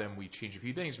we bought them, we changed a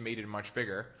few things, made it much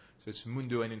bigger. So it's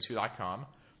mundoanuncio.com.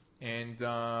 And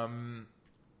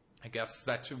I guess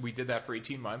we did that for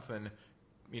 18 months. And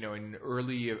in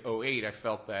early 2008, I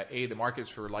felt that the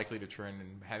markets were likely to turn,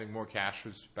 and having more cash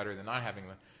was better than not having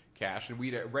the cash. And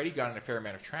we'd already gotten a fair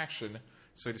amount of traction,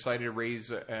 so I decided to raise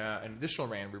an additional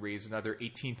round. We raised another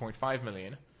 $18.5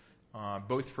 million,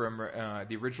 both from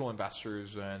the original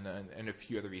investors and a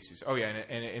few other VCs. Oh yeah,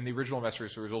 and the original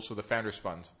investors, there was also the Founders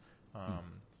Fund,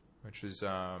 which is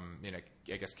I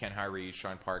guess Ken Hirey,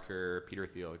 Sean Parker, Peter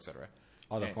Thiel, etc.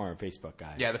 All the former Facebook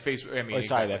guys. Yeah, the Facebook. I mean, the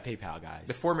PayPal guys.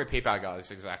 The former PayPal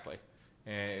guys, exactly,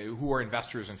 who are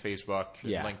investors in Facebook,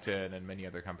 and LinkedIn, and many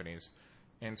other companies.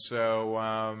 And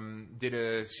so did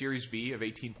a Series B of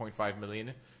 $18.5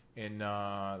 million in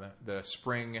the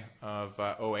spring of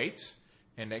 2008.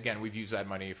 And again, we've used that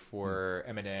money for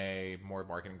M&A, more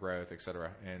marketing growth, et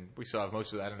cetera. And we still have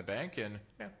most of that in the bank, and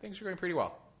things are going pretty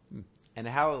well. And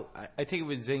how, I think it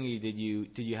was Zingy, did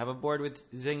you have a board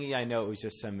with Zingy? I know it was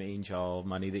just some angel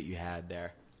money that you had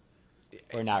there.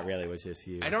 Or not really, it was just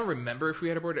you. I don't remember if we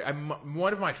had a board.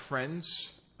 One of my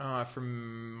friends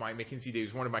from my McKinsey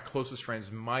days, one of my closest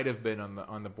friends might have been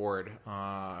on the board,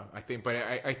 I think. But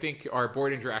I think our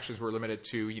board interactions were limited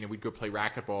to, we'd go play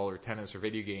racquetball or tennis or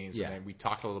video games, and then we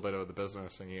talked a little bit about the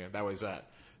business, and that was that.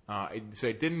 So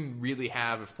it didn't really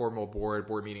have a formal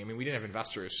board meeting. I mean, we didn't have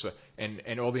investors,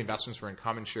 and all the investments were in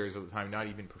common shares at the time, not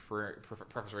even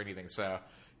preference or anything. So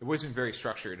it wasn't very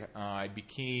structured. It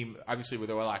became, obviously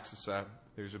with OL Access,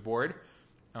 there's a board.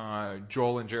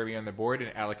 Joel and Jeremy are on the board,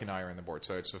 and Alec and I are on the board.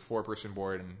 So it's a 4-person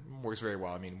board and works very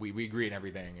well. I mean, we agree on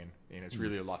everything, and it's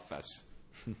really a love fest.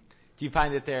 Do you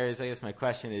find that there's, I guess my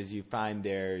question is, you find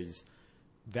there's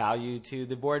value to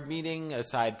the board meeting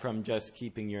aside from just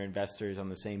keeping your investors on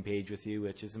the same page with you,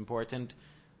 which is important,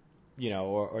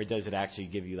 or does it actually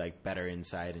give you like better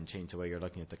insight and change the way you're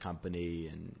looking at the company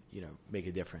and, make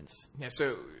a difference? Yeah.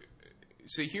 So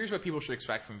here's what people should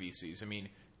expect from VCs. I mean,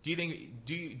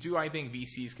 do I think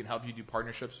VCs can help you do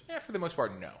partnerships? Yeah, for the most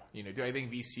part, no. Do I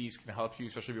think VCs can help you,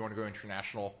 especially if you want to go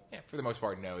international? Yeah, for the most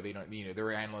part, no. They don't.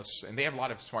 They're analysts, and they have a lot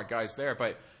of smart guys there,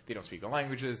 but they don't speak the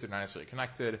languages. They're not necessarily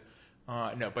connected.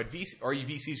 No, but are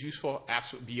VCs useful?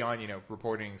 Absolutely. Beyond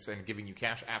reportings and giving you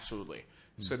cash, absolutely.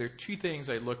 Mm-hmm. So there are two things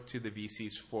I look to the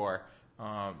VCs for.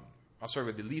 I'll start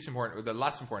with the least important, or the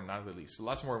less important, not the least. The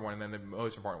less important one, and then the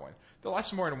most important one. The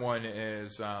less important one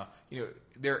is,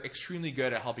 they're extremely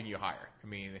good at helping you hire. I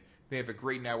mean, they have a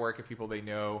great network of people they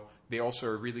know. They also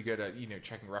are really good at,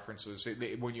 checking references.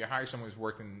 When you hire someone who's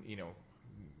worked in,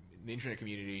 the internet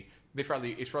community, it's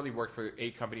probably worked for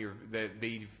a company that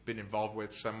they've been involved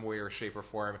with some way or shape or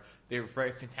form. They're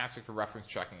very fantastic for reference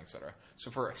checking, et cetera.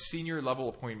 So for senior level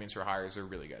appointments or hires, they're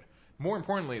really good. More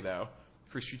importantly, though,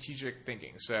 for strategic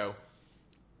thinking. So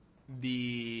not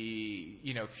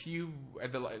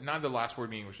the last board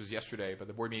meeting, which was yesterday, but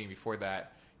the board meeting before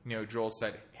that, Joel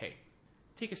said, hey,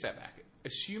 take a step back.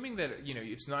 Assuming that,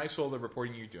 it's nice all the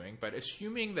reporting you're doing, but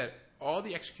assuming that all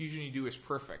the execution you do is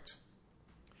perfect,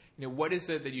 what is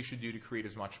it that you should do to create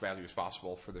as much value as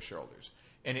possible for the shareholders?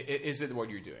 And is it what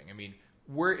you're doing? I mean,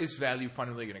 where is value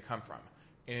fundamentally going to come from?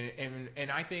 And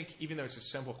I think even though it's a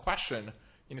simple question,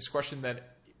 it's a question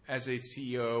that as a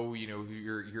CEO,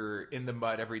 you're in the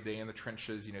mud every day in the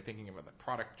trenches, thinking about the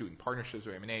product, doing partnerships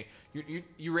or M&A.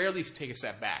 You rarely take a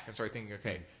step back and start thinking,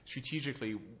 okay,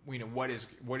 strategically, what is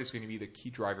going to be the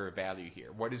key driver of value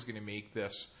here? What is going to make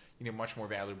this, much more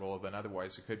valuable than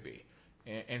otherwise it could be?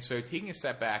 And so taking a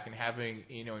step back and having,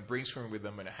 and brainstorming with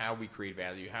them and how we create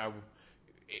value, how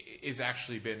is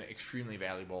actually been extremely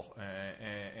valuable.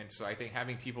 And so I think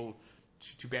having people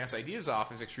to bounce ideas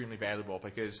off is extremely valuable,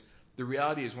 because the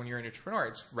reality is when you're an entrepreneur,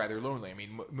 it's rather lonely. I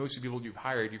mean, most of the people you've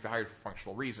hired for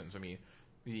functional reasons. I mean,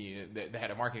 the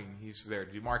head of marketing, he's there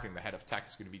to do marketing. The head of tech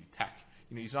is going to be tech.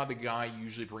 He's not the guy you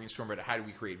usually brainstorm about how do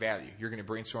we create value. You're going to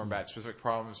brainstorm about specific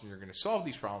problems and you're going to solve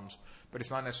these problems, but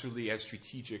it's not necessarily as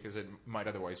strategic as it might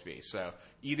otherwise be. So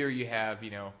either you have,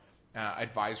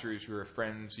 advisors who are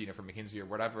friends, from McKinsey or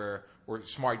whatever, or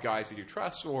smart guys that you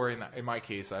trust, or in my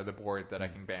case, I have the board that I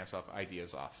can bounce off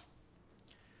ideas off.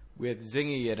 With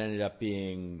Zingy, it ended up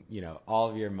being, all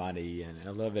of your money and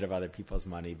a little bit of other people's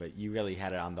money, but you really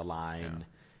had it on the line. Yeah.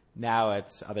 Now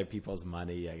it's other people's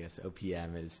money, I guess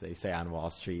OPM, as they say on Wall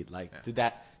Street.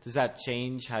 Does that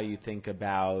change how you think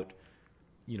about,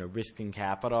 risking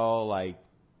capital?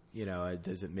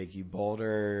 Does it make you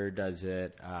bolder? Does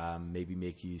it maybe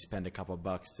make you spend a couple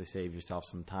bucks to save yourself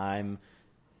some time?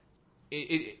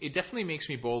 It definitely makes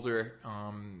me bolder,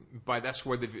 but that's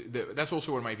where that's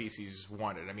also what my VCs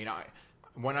wanted. I mean,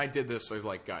 when I did this, I was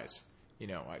like, guys,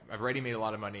 I've already made a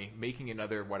lot of money. Making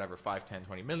another, 5, 10,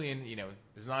 20 million,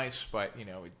 is nice, but,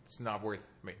 it's not worth,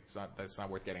 that's not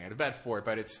worth getting out of bed for,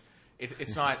 but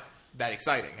it's not that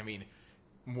exciting. I mean,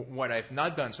 what I've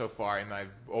not done so far, and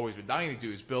I've always been dying to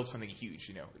do, is build something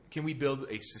huge. Can we build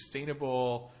a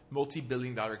sustainable,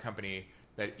 multi-billion-dollar company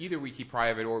that either we keep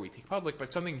private or we take public,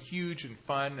 but something huge and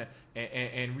fun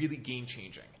and really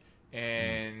game-changing?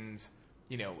 and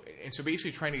and so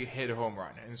basically trying to hit a home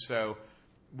run. And so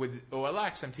with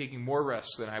OLX, I'm taking more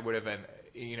risks than I would have been,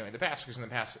 in the past, because in the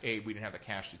past, we didn't have the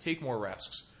cash to take more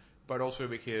risks, but also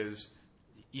because,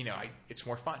 it's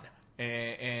more fun.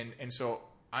 And so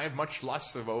I have much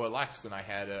less of OLX than I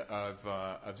had of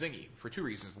Zingy for two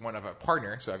reasons. One, of a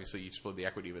partner, so obviously you split the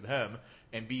equity with him,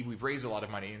 and B, we've raised a lot of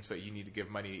money, and so you need to give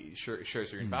money shares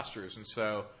to your investors. And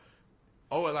so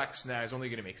OLX now is only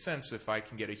going to make sense if I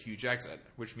can get a huge exit,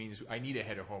 which means I need to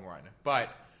hit a home run.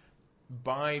 But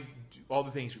by all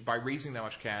the things, by raising that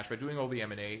much cash, by doing all the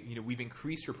M&A, we've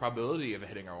increased your probability of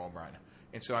hitting our home run.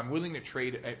 And so I'm willing to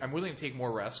trade. I'm willing to take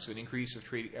more risks and increase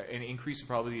the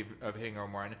probability of hitting our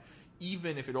home run,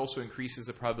 even if it also increases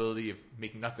the probability of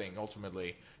making nothing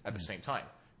ultimately at the same time,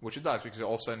 which it does, because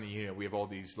all of a sudden we have all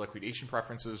these liquidation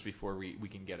preferences before we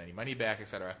can get any money back,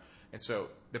 etc. And so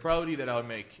the probability that I'll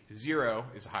make zero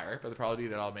is higher, but the probability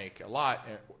that I'll make a lot,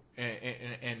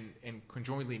 and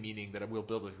conjointly meaning that I will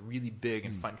build really big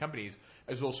and fun companies,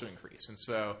 has also increased. And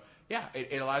so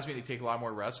it allows me to take a lot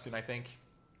more risk, and I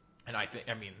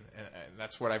mean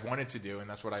that's what I've wanted to do, and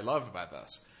that's what I love about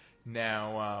this.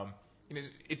 Now,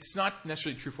 it's not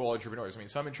necessarily true for all entrepreneurs. I mean,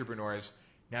 some entrepreneurs,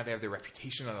 now they have their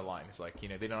reputation on the line. It's like,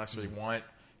 they don't necessarily want,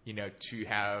 to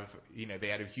have, they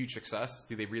had a huge success.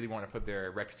 Do they really want to put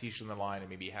their reputation on the line and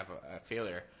maybe have a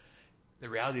failure? The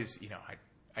reality is,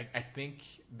 I think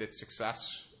that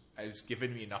success has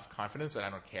given me enough confidence that I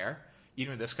don't care.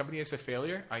 Even if this company is a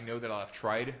failure, I know that I'll have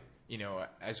tried,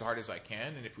 as hard as I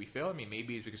can. And if we fail,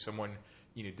 maybe it's because someone,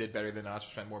 did better than us,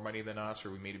 or spent more money than us,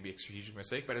 or we made a big strategic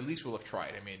mistake. But at least we'll have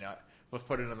tried. We'll have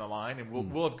put it on the line, and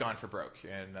we'll have gone for broke.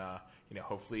 And,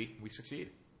 hopefully we succeed.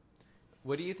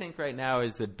 What do you think right now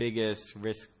is the biggest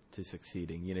risk to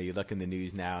succeeding? You look in the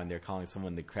news now, and they're calling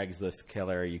someone the Craigslist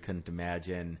killer. You couldn't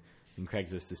imagine. And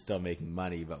Craigslist is still making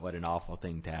money, but what an awful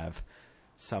thing to have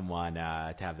someone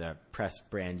to have the press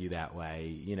brand you that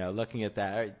way. Looking at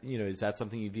that, is that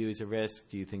something you view as a risk?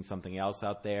 Do you think something else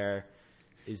out there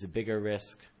is a bigger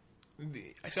risk?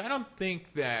 So I don't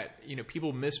think that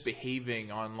people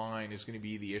misbehaving online is going to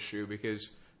be the issue, because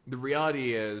the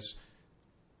reality is,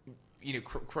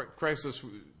 Craigslist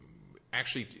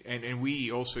actually, and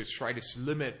we also try to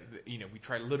limit, we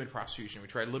try to limit prostitution, we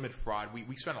try to limit fraud.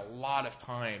 We spend a lot of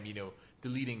time,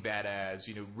 deleting bad ads,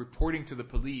 reporting to the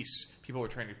police. People are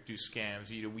trying to do scams.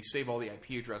 We save all the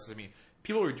IP addresses.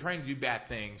 People are trying to do bad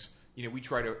things. We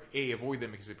try to avoid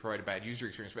them because they provide a bad user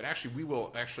experience. But actually, we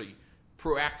will actually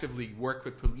proactively work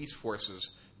with police forces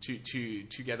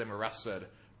to get them arrested.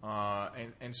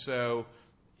 And so,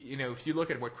 if you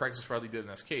look at what Craigslist probably did in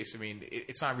this case,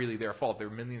 it's not really their fault. There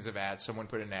were millions of ads. Someone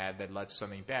put an ad that led to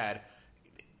something bad.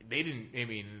 They didn't.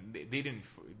 They didn't,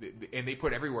 and they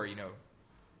put everywhere.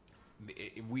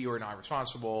 We are not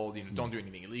responsible. Don't do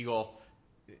anything illegal.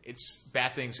 It's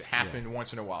bad things happen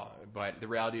once in a while, but the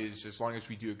reality is, as long as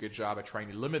we do a good job at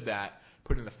trying to limit that,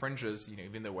 put in the fringes,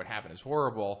 even though what happened is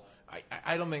horrible,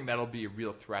 I don't think that'll be a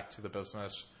real threat to the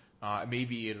business.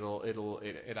 Maybe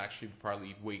it actually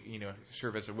probably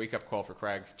serve as a wake up call for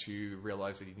Craig to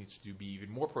realize that he needs to be even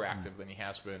more proactive than he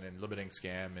has been in limiting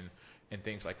scam and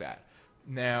things like that.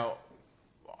 Now,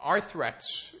 our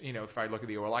threats, if I look at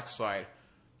the OLX side,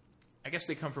 I guess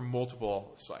they come from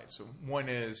multiple sides. So one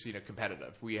is,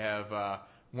 competitive. We have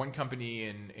one company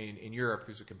in Europe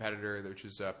who's a competitor, which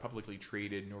is a publicly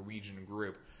traded Norwegian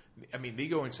group. They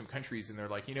go in some countries and they're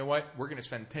like, you know what? We're going to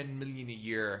spend $10 million a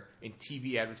year in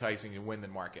TV advertising to win the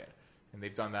market. And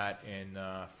they've done that in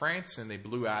France, and they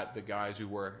blew out the guys who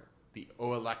were the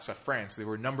OLX of France. They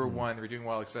were number one, they were doing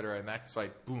well, et cetera, and that's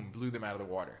like, boom, blew them out of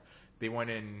the water. They went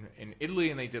in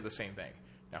Italy, and they did the same thing.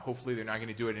 Now, hopefully they're not going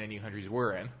to do it in any countries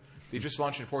we're in. They just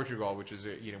launched in Portugal, which is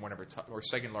one of our top, or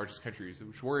second largest countries,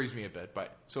 which worries me a bit.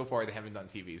 But so far, they haven't done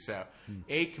TV. So,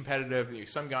 competitive.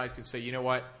 Some guys can say, you know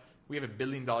what, we have $1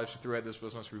 billion to throw at this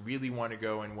business. We really want to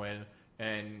go and win,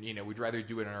 and we'd rather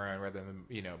do it on our own rather than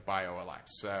buy OLX.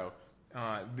 So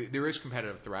there is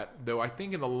competitive threat, though. I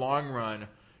think in the long run,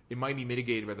 it might be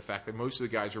mitigated by the fact that most of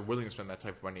the guys are willing to spend that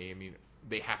type of money.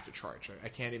 They have to charge. I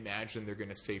can't imagine they're going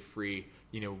to stay free.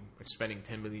 Spending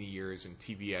 $10 million a year in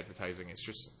TV advertising. It's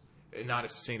just not a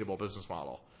sustainable business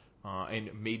model, and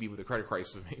maybe with the credit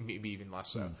crisis, maybe even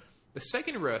less so. The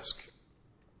second risk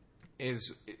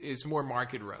is more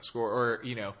market risk, or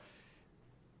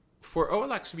for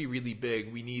OLX to be really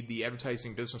big, we need the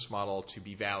advertising business model to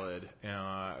be valid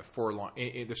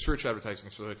the search advertising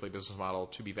specifically business model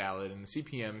to be valid, and the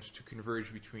CPMs to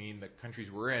converge between the countries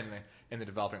we're in and the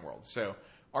developing world. So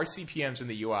our CPMs in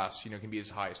the U.S., can be as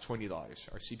high as $20.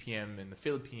 Our CPM in the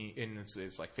Philippines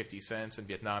is like 50 cents. In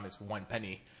Vietnam, it's 1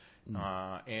 penny.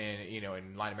 And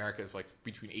in Latin America, it's like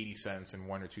between 80 cents and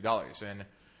 $1 or $2. And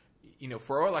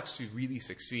for OLX to really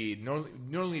succeed, not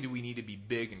only do we need to be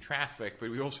big in traffic, but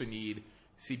we also need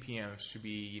CPMs to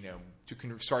be,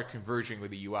 start converging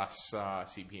with the U.S.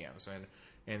 CPMs.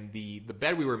 And the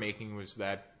bet we were making was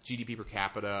that GDP per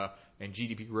capita and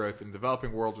GDP growth in the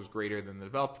developing world was greater than the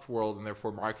developed world, and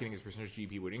therefore marketing as a percentage of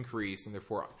GDP would increase, and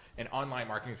therefore an online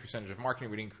marketing as a percentage of marketing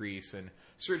would increase, and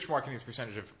search marketing as a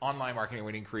percentage of online marketing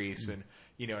would increase, and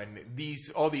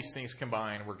all these things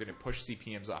combined were going to push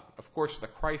CPMs up. Of course, the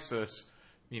crisis,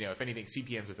 if anything,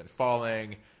 CPMs have been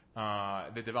falling.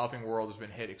 The developing world has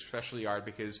been hit especially hard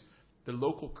because the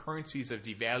local currencies have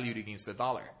devalued against the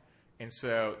dollar, and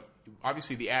so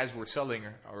obviously the ads we're selling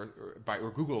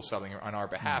or Google selling on our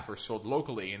behalf are sold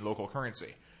locally in local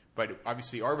currency, but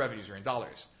obviously our revenues are in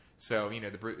dollars. So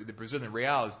the Brazilian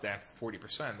real is down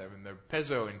 40%, the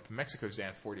peso in Mexico is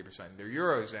down 40%, their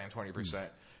euro is down 20%,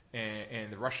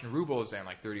 and the Russian ruble is down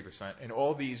like 30%, and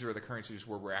all these are the currencies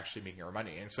where we're actually making our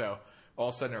money. And so all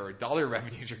of a sudden our dollar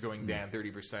revenues are going down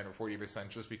 30% or 40%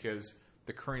 just because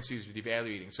the currencies are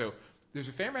devaluating. So there's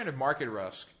a fair amount of market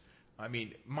risk. I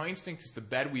mean, my instinct is the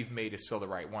bet we've made is still the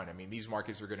right one. I mean, these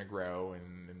markets are going to grow,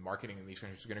 and marketing in these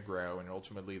countries is going to grow, and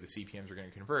ultimately the CPMs are going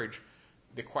to converge.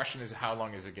 The question is, how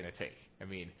long is it going to take? I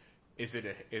mean, is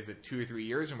it 2 or 3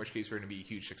 years, in which case we're going to be a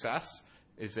huge success?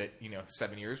 Is it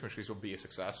 7 years, in which case we'll be a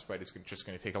success, but it's just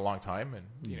going to take a long time, and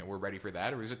we're ready for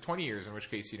that? Or is it 20 years, in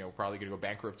which case we're probably going to go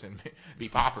bankrupt and be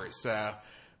paupers? So,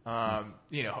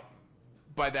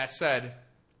 by that said,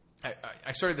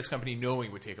 I started this company knowing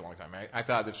it would take a long time. I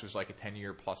thought this was like a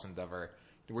 10-year plus endeavor.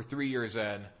 We're 3 years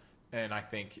in, and I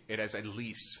think it has at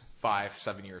least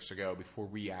 5-7 years to go before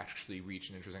we actually reach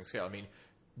an interesting scale. I mean,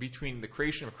 between the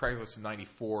creation of Craigslist in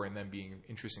 '94 and then being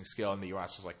interesting scale in the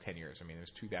U.S. was like 10 years. I mean, it was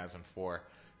 2004,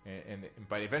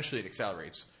 but eventually it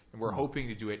accelerates. And we're hoping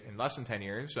to do it in less than 10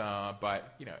 years,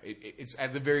 but it's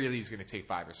at the very least going to take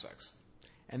 5 or 6.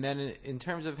 And then in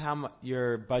terms of how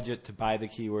your budget to buy the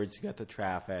keywords to get the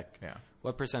traffic,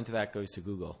 what % of that goes to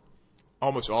Google?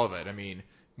 Almost all of it. I mean,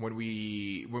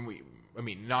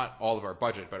 not all of our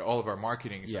budget, but all of our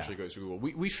marketing essentially goes to Google.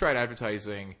 We've tried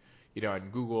advertising, on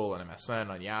Google, on MSN,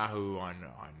 on Yahoo,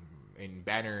 in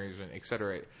banners, and et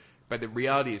cetera. But the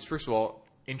reality is, first of all,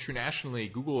 internationally,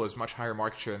 Google has much higher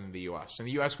market share than the U.S. In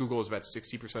the U.S., Google is about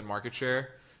 60% market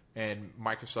share, and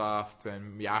Microsoft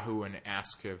and Yahoo and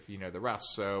Ask have, the rest,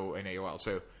 so, and AOL.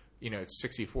 So, it's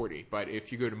 60-40. But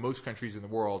if you go to most countries in the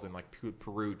world, in like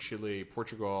Peru, Chile,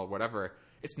 Portugal, whatever,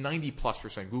 it's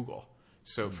 90+% Google.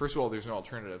 So first of all, there's no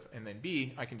alternative. And then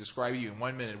B, I can describe to you in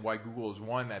 1 minute why Google has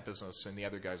won that business and the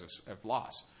other guys have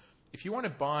lost. If you want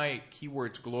to buy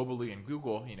keywords globally in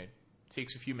Google, it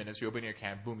takes a few minutes. You open your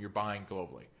account, boom, you're buying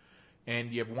globally.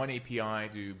 And you have one API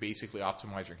to basically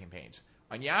optimize your campaigns.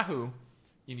 On Yahoo,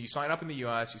 you sign up in the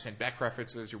U.S., you send back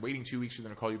references, you're waiting 2 weeks for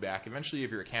them to call you back. Eventually you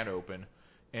have your account open,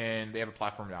 and they have a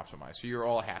platform to optimize. So you're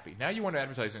all happy. Now you want to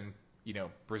advertise in,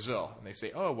 Brazil, and they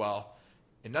say, oh, well,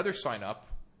 another sign up,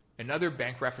 another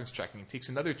bank reference checking, it takes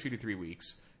another 2 to 3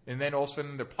 weeks, and then all of a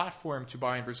sudden the platform to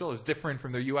buy in Brazil is different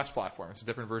from their U.S. platform. It's a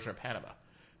different version of Panama.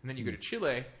 And then you go to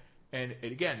Chile, and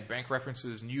again, bank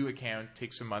references, new account,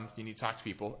 takes a month, you need to talk to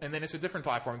people, and then it's a different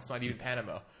platform, it's not even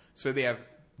Panama. So they have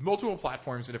multiple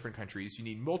platforms in different countries, you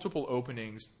need multiple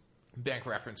openings, bank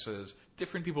references,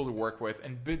 different people to work with,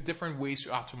 and different ways to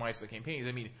optimize the campaigns.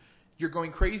 I mean, you're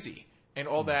going crazy, and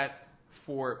all that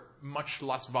for much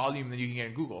less volume than you can get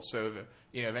in Google. So,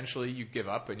 eventually you give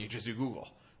up and you just do Google.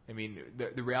 I mean,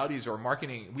 the reality is our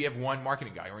marketing, we have one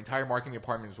marketing guy. Our entire marketing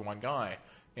department is one guy,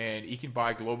 and he can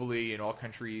buy globally in all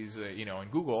countries, in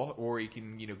Google, or he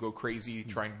can, go crazy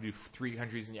trying to do 3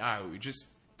 countries in Yahoo. It just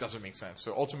doesn't make sense.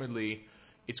 So ultimately,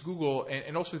 it's Google,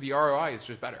 and also the ROI is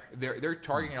just better. Their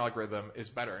targeting algorithm is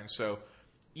better. And so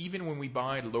even when we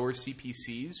buy lower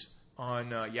CPCs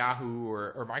on Yahoo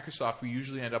or Microsoft, we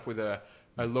usually end up with a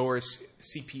lower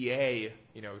CPA,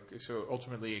 so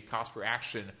ultimately a cost per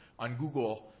action on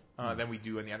Google than we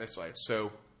do on the other side.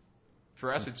 So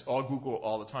for us, it's all Google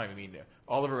all the time. I mean,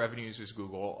 all of our revenues is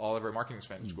Google. All of our marketing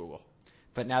spend is Google.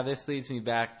 But now this leads me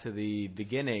back to the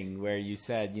beginning where you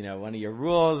said, one of your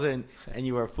rules and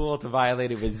you were a fool to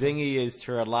violate it with Zingy is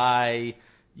to rely,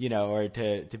 or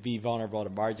to be vulnerable to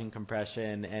margin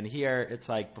compression. And here it's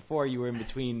like before you were in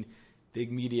between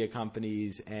big media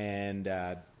companies and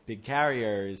big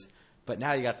carriers, but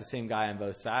now you got the same guy on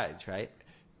both sides, right?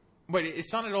 But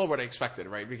it's not at all what I expected,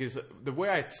 right? Because the way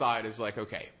I saw it is like,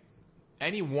 okay,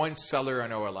 any one seller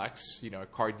on OLX, a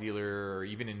car dealer or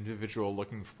even an individual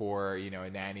looking for, a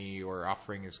nanny or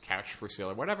offering his couch for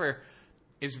sale or whatever,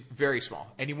 is very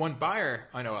small. Any one buyer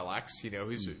on OLX,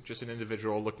 who's just an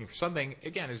individual looking for something,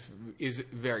 again, is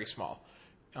very small.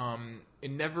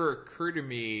 It never occurred to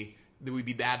me that we'd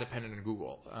be that dependent on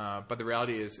Google. But the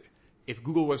reality is, if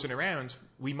Google wasn't around,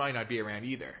 we might not be around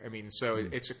either. I mean, so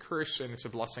it's a curse and it's a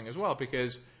blessing as well,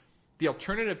 because the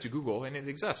alternative to Google, and it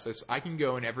exists, is I can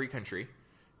go in every country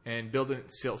and build a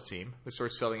sales team that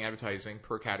starts selling advertising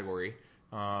per category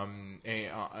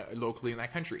locally in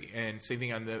that country. And same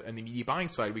thing on the media buying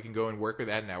side, we can go and work with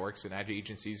ad networks and ad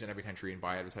agencies in every country and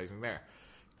buy advertising there.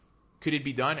 Could it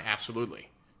be done? Absolutely.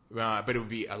 But it would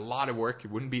be a lot of work.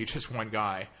 It wouldn't be just one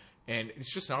guy. And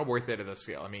it's just not worth it at this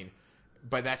scale. I mean,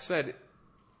 by that said,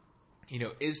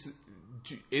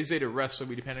 is it a risk that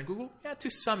we depend on Google? Yeah,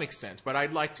 to some extent. But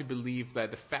I'd like to believe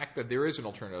that the fact that there is an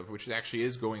alternative, which actually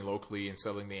is going locally and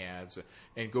selling the ads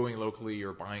and going locally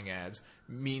or buying ads,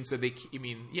 means that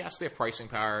yes, they have pricing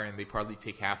power and they probably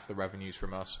take half the revenues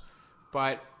from us.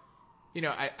 But,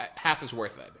 half is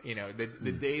worth it.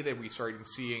 The day that we start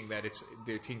seeing that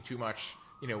they're taking too much,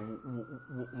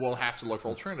 we'll have to look for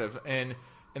alternative. And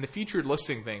the featured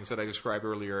listing things that I described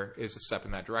earlier is a step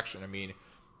in that direction. I mean,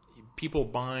 people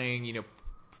buying,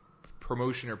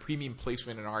 promotion or premium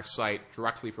placement in our site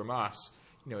directly from us,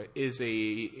 it's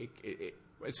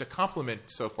a complement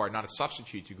so far, not a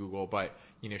substitute to Google. But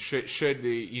should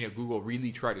Google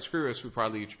really try to screw us, we'd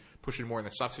probably push it more in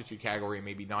the substitute category and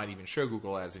maybe not even show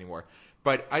Google ads anymore.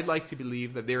 But I'd like to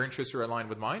believe that their interests are aligned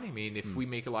with mine. I mean, if we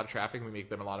make a lot of traffic, we make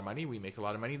them a lot of money. We make a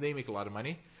lot of money, they make a lot of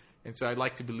money. And so I'd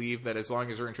like to believe that as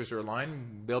long as our interests are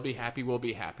aligned, they'll be happy, we'll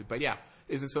be happy. But yeah,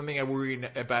 is it something I worry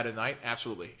about at night?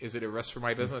 Absolutely. Is it a risk for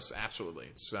my business? Absolutely.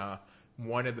 It's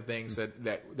one of the things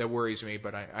that worries me.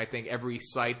 But I think every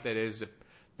site that is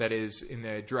in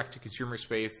the direct-to-consumer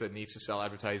space that needs to sell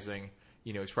advertising,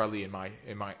 is probably in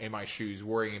my shoes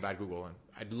worrying about Google. And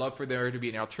I'd love for there to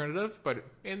be an alternative. But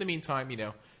in the meantime,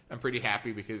 I'm pretty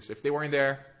happy, because if they weren't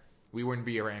there, we wouldn't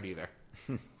be around either.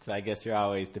 So I guess you're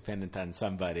always dependent on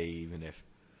somebody, even if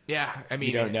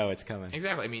you don't know it's coming.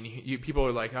 Exactly. I mean, people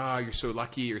are like, you're so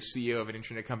lucky, you're CEO of an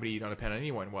internet company, you don't depend on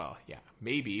anyone. Well, yeah,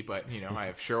 maybe, but, I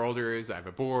have shareholders, I have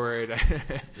a board, I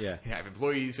have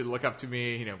employees who look up to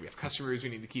me, we have customers we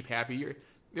need to keep happy.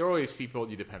 There are always people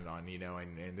you depend on,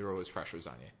 and there are always pressures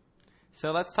on you.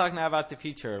 So let's talk now about the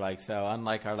future. So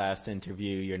unlike our last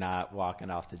interview, you're not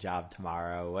walking off the job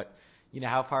tomorrow.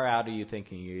 How far out are you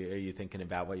thinking? Are you thinking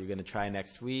about what you're going to try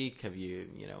next week? Have you,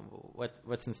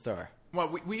 what's in store?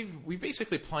 Well, we've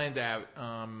basically planned out,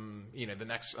 the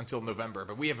next until November,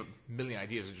 but we have a million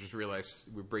ideas. I just realized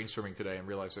we're brainstorming today and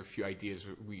realized there are a few ideas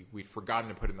we've forgotten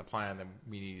to put in the plan that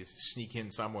we need to sneak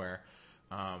in somewhere.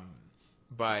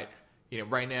 But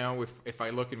right now, if I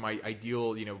look at my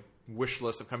ideal, wish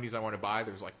list of companies I want to buy,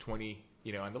 there's like 20,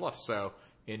 on the list. So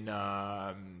in June,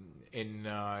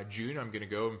 I'm going to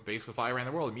go and basically fly around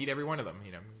the world and meet every one of them.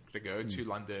 I'm going to go to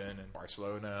London and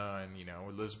Barcelona and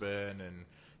Lisbon and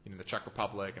the Czech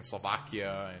Republic and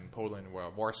Slovakia and Poland,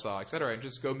 Warsaw, et cetera, and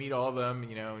just go meet all of them,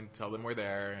 and tell them we're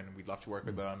there and we'd love to work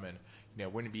with them. And,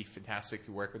 wouldn't it be fantastic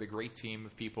to work with a great team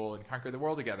of people and conquer the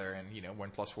world together? And,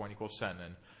 1 + 1 = 10.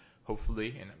 And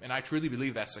hopefully, and I truly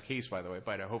believe that's the case, by the way,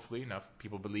 but hopefully enough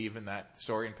people believe in that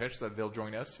story and pitch that they'll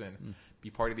join us and be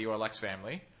part of the OLX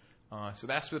family. So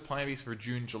that's the plan is for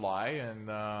June, July, and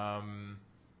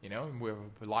we have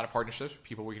a lot of partnerships with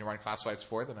people we can run classifieds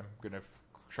for that I'm going to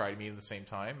try to meet at the same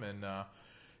time. And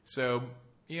so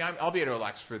I'll be at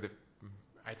OLX for the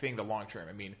long term.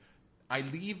 I mean, I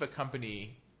leave a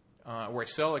company or I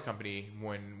sell a company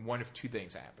when one of two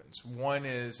things happens. One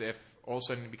is if all of a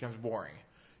sudden it becomes boring.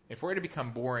 If we're to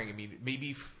become boring, I mean,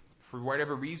 maybe for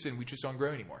whatever reason we just don't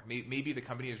grow anymore. Maybe the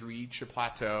company has reached a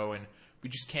plateau and we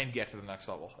just can't get to the next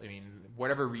level. I mean,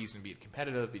 whatever reason, be it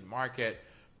competitive, be it market,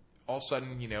 all of a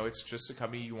sudden, it's just a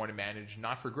company you want to manage,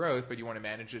 not for growth, but you want to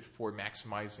manage it for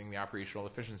maximizing the operational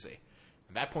efficiency.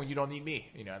 At that point, you don't need me.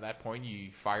 At that point,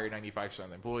 you fire 95% of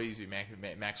the employees, you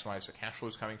maximize the cash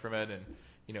flows coming from it, and,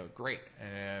 great.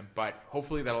 But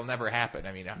hopefully that'll never happen.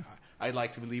 I mean, I'd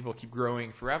like to believe we'll keep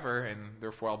growing forever, and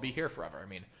therefore I'll be here forever. I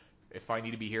mean, if I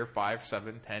need to be here 5,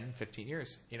 7, 10, 15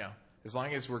 years, as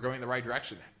long as we're going in the right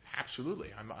direction,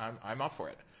 absolutely, I'm up for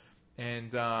it.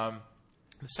 And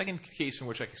the second case in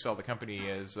which I can sell the company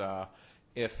is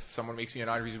if someone makes me an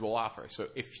unreasonable offer. So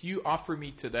if you offer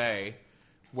me today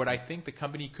what I think the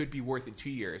company could be worth in 2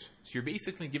 years, so you're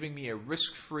basically giving me a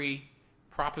risk-free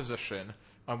proposition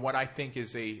on what I think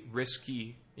is a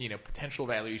risky, potential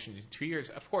valuation in 2 years,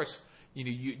 of course,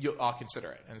 I'll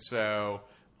consider it. And so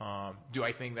do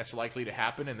I think that's likely to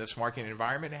happen in this market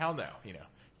environment? Hell no.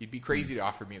 You'd be crazy to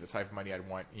offer me the type of money I'd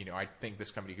want. I think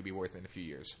this company could be worth in a few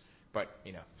years. But,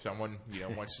 someone,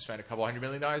 wants to spend a couple $100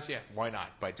 million, yeah, why not?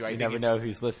 But do I You think never know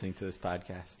who's listening to this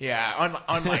podcast. Yeah,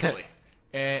 unlikely.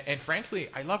 and frankly,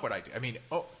 I love what I do. I mean,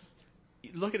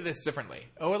 look at this differently.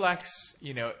 OLX,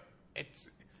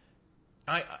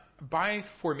 by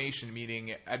formation,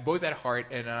 meaning both at heart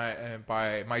and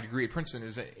by my degree at Princeton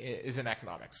is in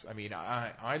economics. I mean,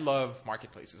 I love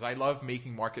marketplaces. I love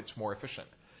making markets more efficient.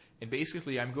 And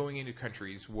basically, I'm going into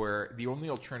countries where the only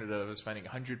alternative is spending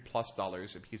 $100+,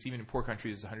 because even in poor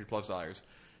countries, it's $100+,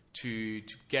 to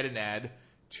get an ad,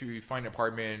 to find an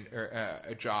apartment or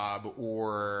a job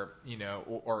or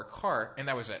a car, and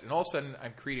that was it. And all of a sudden,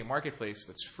 I'm creating a marketplace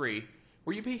that's free,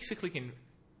 where you basically can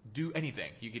do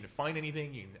anything. You can find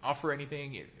anything, you can offer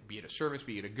anything, be it a service,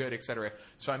 be it a good, etc.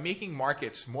 So I'm making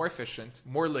markets more efficient,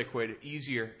 more liquid,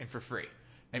 easier, and for free.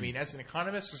 I mean, as an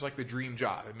economist, it's like the dream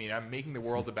job. I mean, I'm making the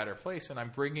world a better place, and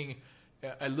I'm bringing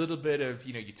a little bit of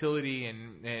utility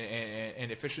and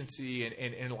efficiency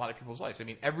in a lot of people's lives. I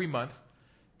mean, every month,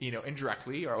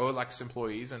 indirectly, our OLX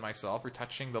employees and myself are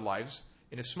touching the lives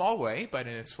in a small way, but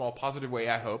in a small positive way,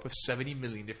 I hope, of 70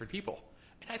 million different people.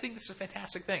 And I think this is a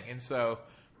fantastic thing. And so,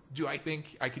 do I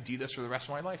think I could do this for the rest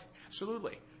of my life?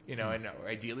 Absolutely. And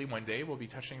ideally one day we'll be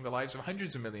touching the lives of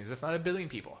hundreds of millions, if not a billion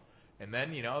people. And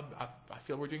then, I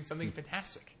feel we're doing something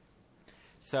fantastic.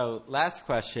 So, last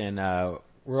question.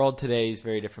 World today is a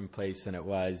very different place than it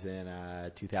was in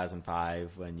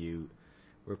 2005 when you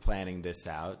were planning this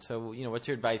out. So, what's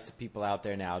your advice to people out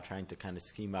there now trying to kind of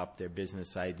scheme up their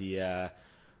business idea,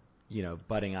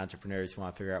 budding entrepreneurs who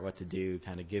want to figure out what to do,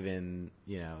 kind of given,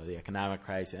 the economic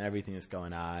crisis and everything that's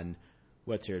going on?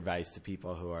 What's your advice to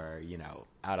people who are,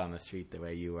 out on the street the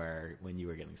way you were when you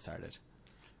were getting started?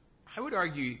 I would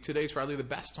argue today is probably the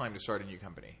best time to start a new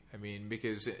company. I mean,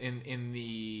 because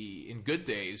in good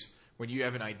days, when you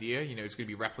have an idea, it's going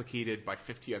to be replicated by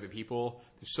 50 other people.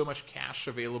 There's so much cash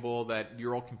available that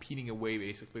you're all competing away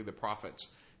basically the profits.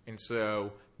 And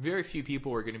so very few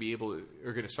people are going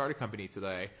to start a company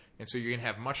today. And so you're going to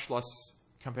have much less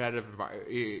competitive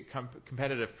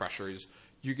pressures.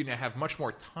 You're going to have much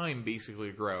more time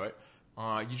basically to grow it.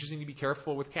 You just need to be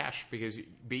careful with cash, because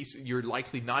you're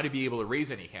likely not to be able to raise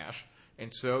any cash.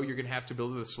 And so you're going to have to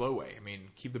build it the slow way. I mean,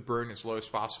 keep the burn as low as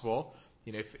possible.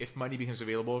 If money becomes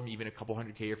available, even a couple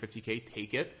 $100K or $50K,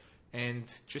 take it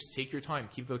and just take your time.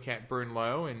 Keep the burn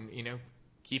low and,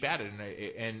 keep at it.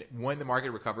 And when the market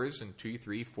recovers in 2,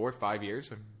 3, 4, 5 years,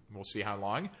 and we'll see how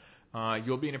long,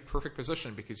 you'll be in a perfect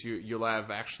position, because you'll have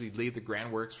actually laid the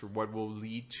groundwork for what will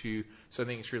lead to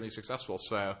something extremely successful.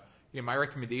 So, my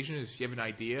recommendation is, if you have an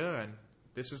idea, and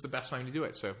this is the best time to do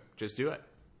it, so just do it.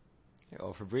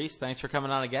 Well, Fabrice, thanks for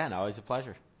coming on again. Always a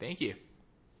pleasure. Thank you.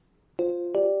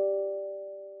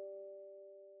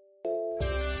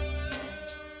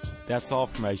 That's all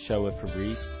for my show with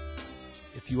Fabrice.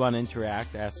 If you want to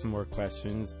interact, ask some more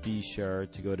questions, be sure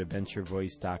to go to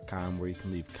venturevoice.com, where you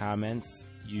can leave comments.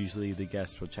 Usually the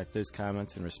guest will check those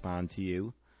comments and respond to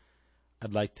you.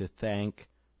 I'd like to thank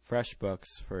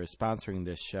FreshBooks for sponsoring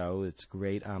this show. It's a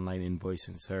great online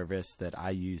invoicing service that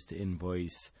I use to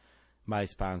invoice my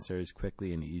sponsors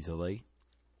quickly and easily.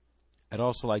 I'd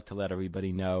also like to let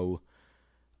everybody know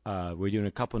we're doing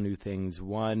a couple new things.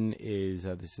 One is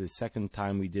this is the second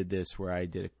time we did this, where I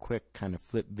did a quick kind of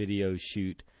flip video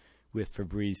shoot with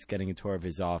Fabrice getting a tour of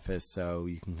his office, so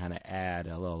you can kind of add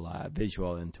a little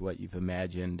visual into what you've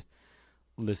imagined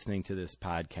listening to this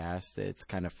podcast. It's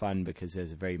kind of fun because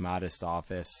there's a very modest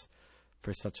office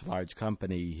for such a large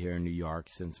company here in New York,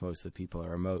 since most of the people are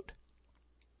remote.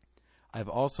 I've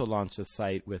also launched a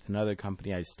site with another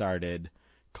company I started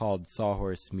called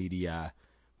Sawhorse Media,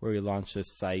 where we launched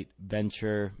this site,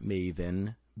 Venture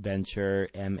Maven, Venture,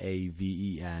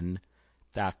 MAVEN.com,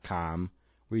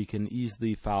 where you can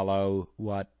easily follow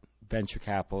what venture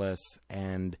capitalists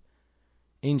and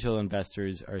angel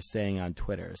investors are saying on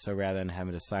Twitter. So rather than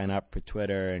having to sign up for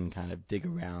Twitter and kind of dig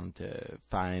around to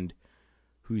find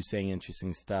who's saying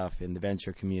interesting stuff in the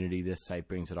venture community, this site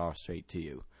brings it all straight to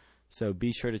you. So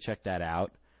be sure to check that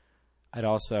out. I'd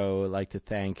also like to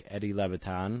thank Eddie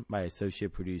Leviton, my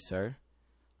associate producer.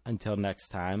 Until next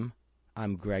time,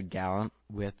 I'm Greg Gallant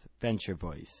with Venture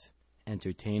Voice,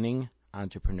 entertaining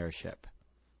entrepreneurship.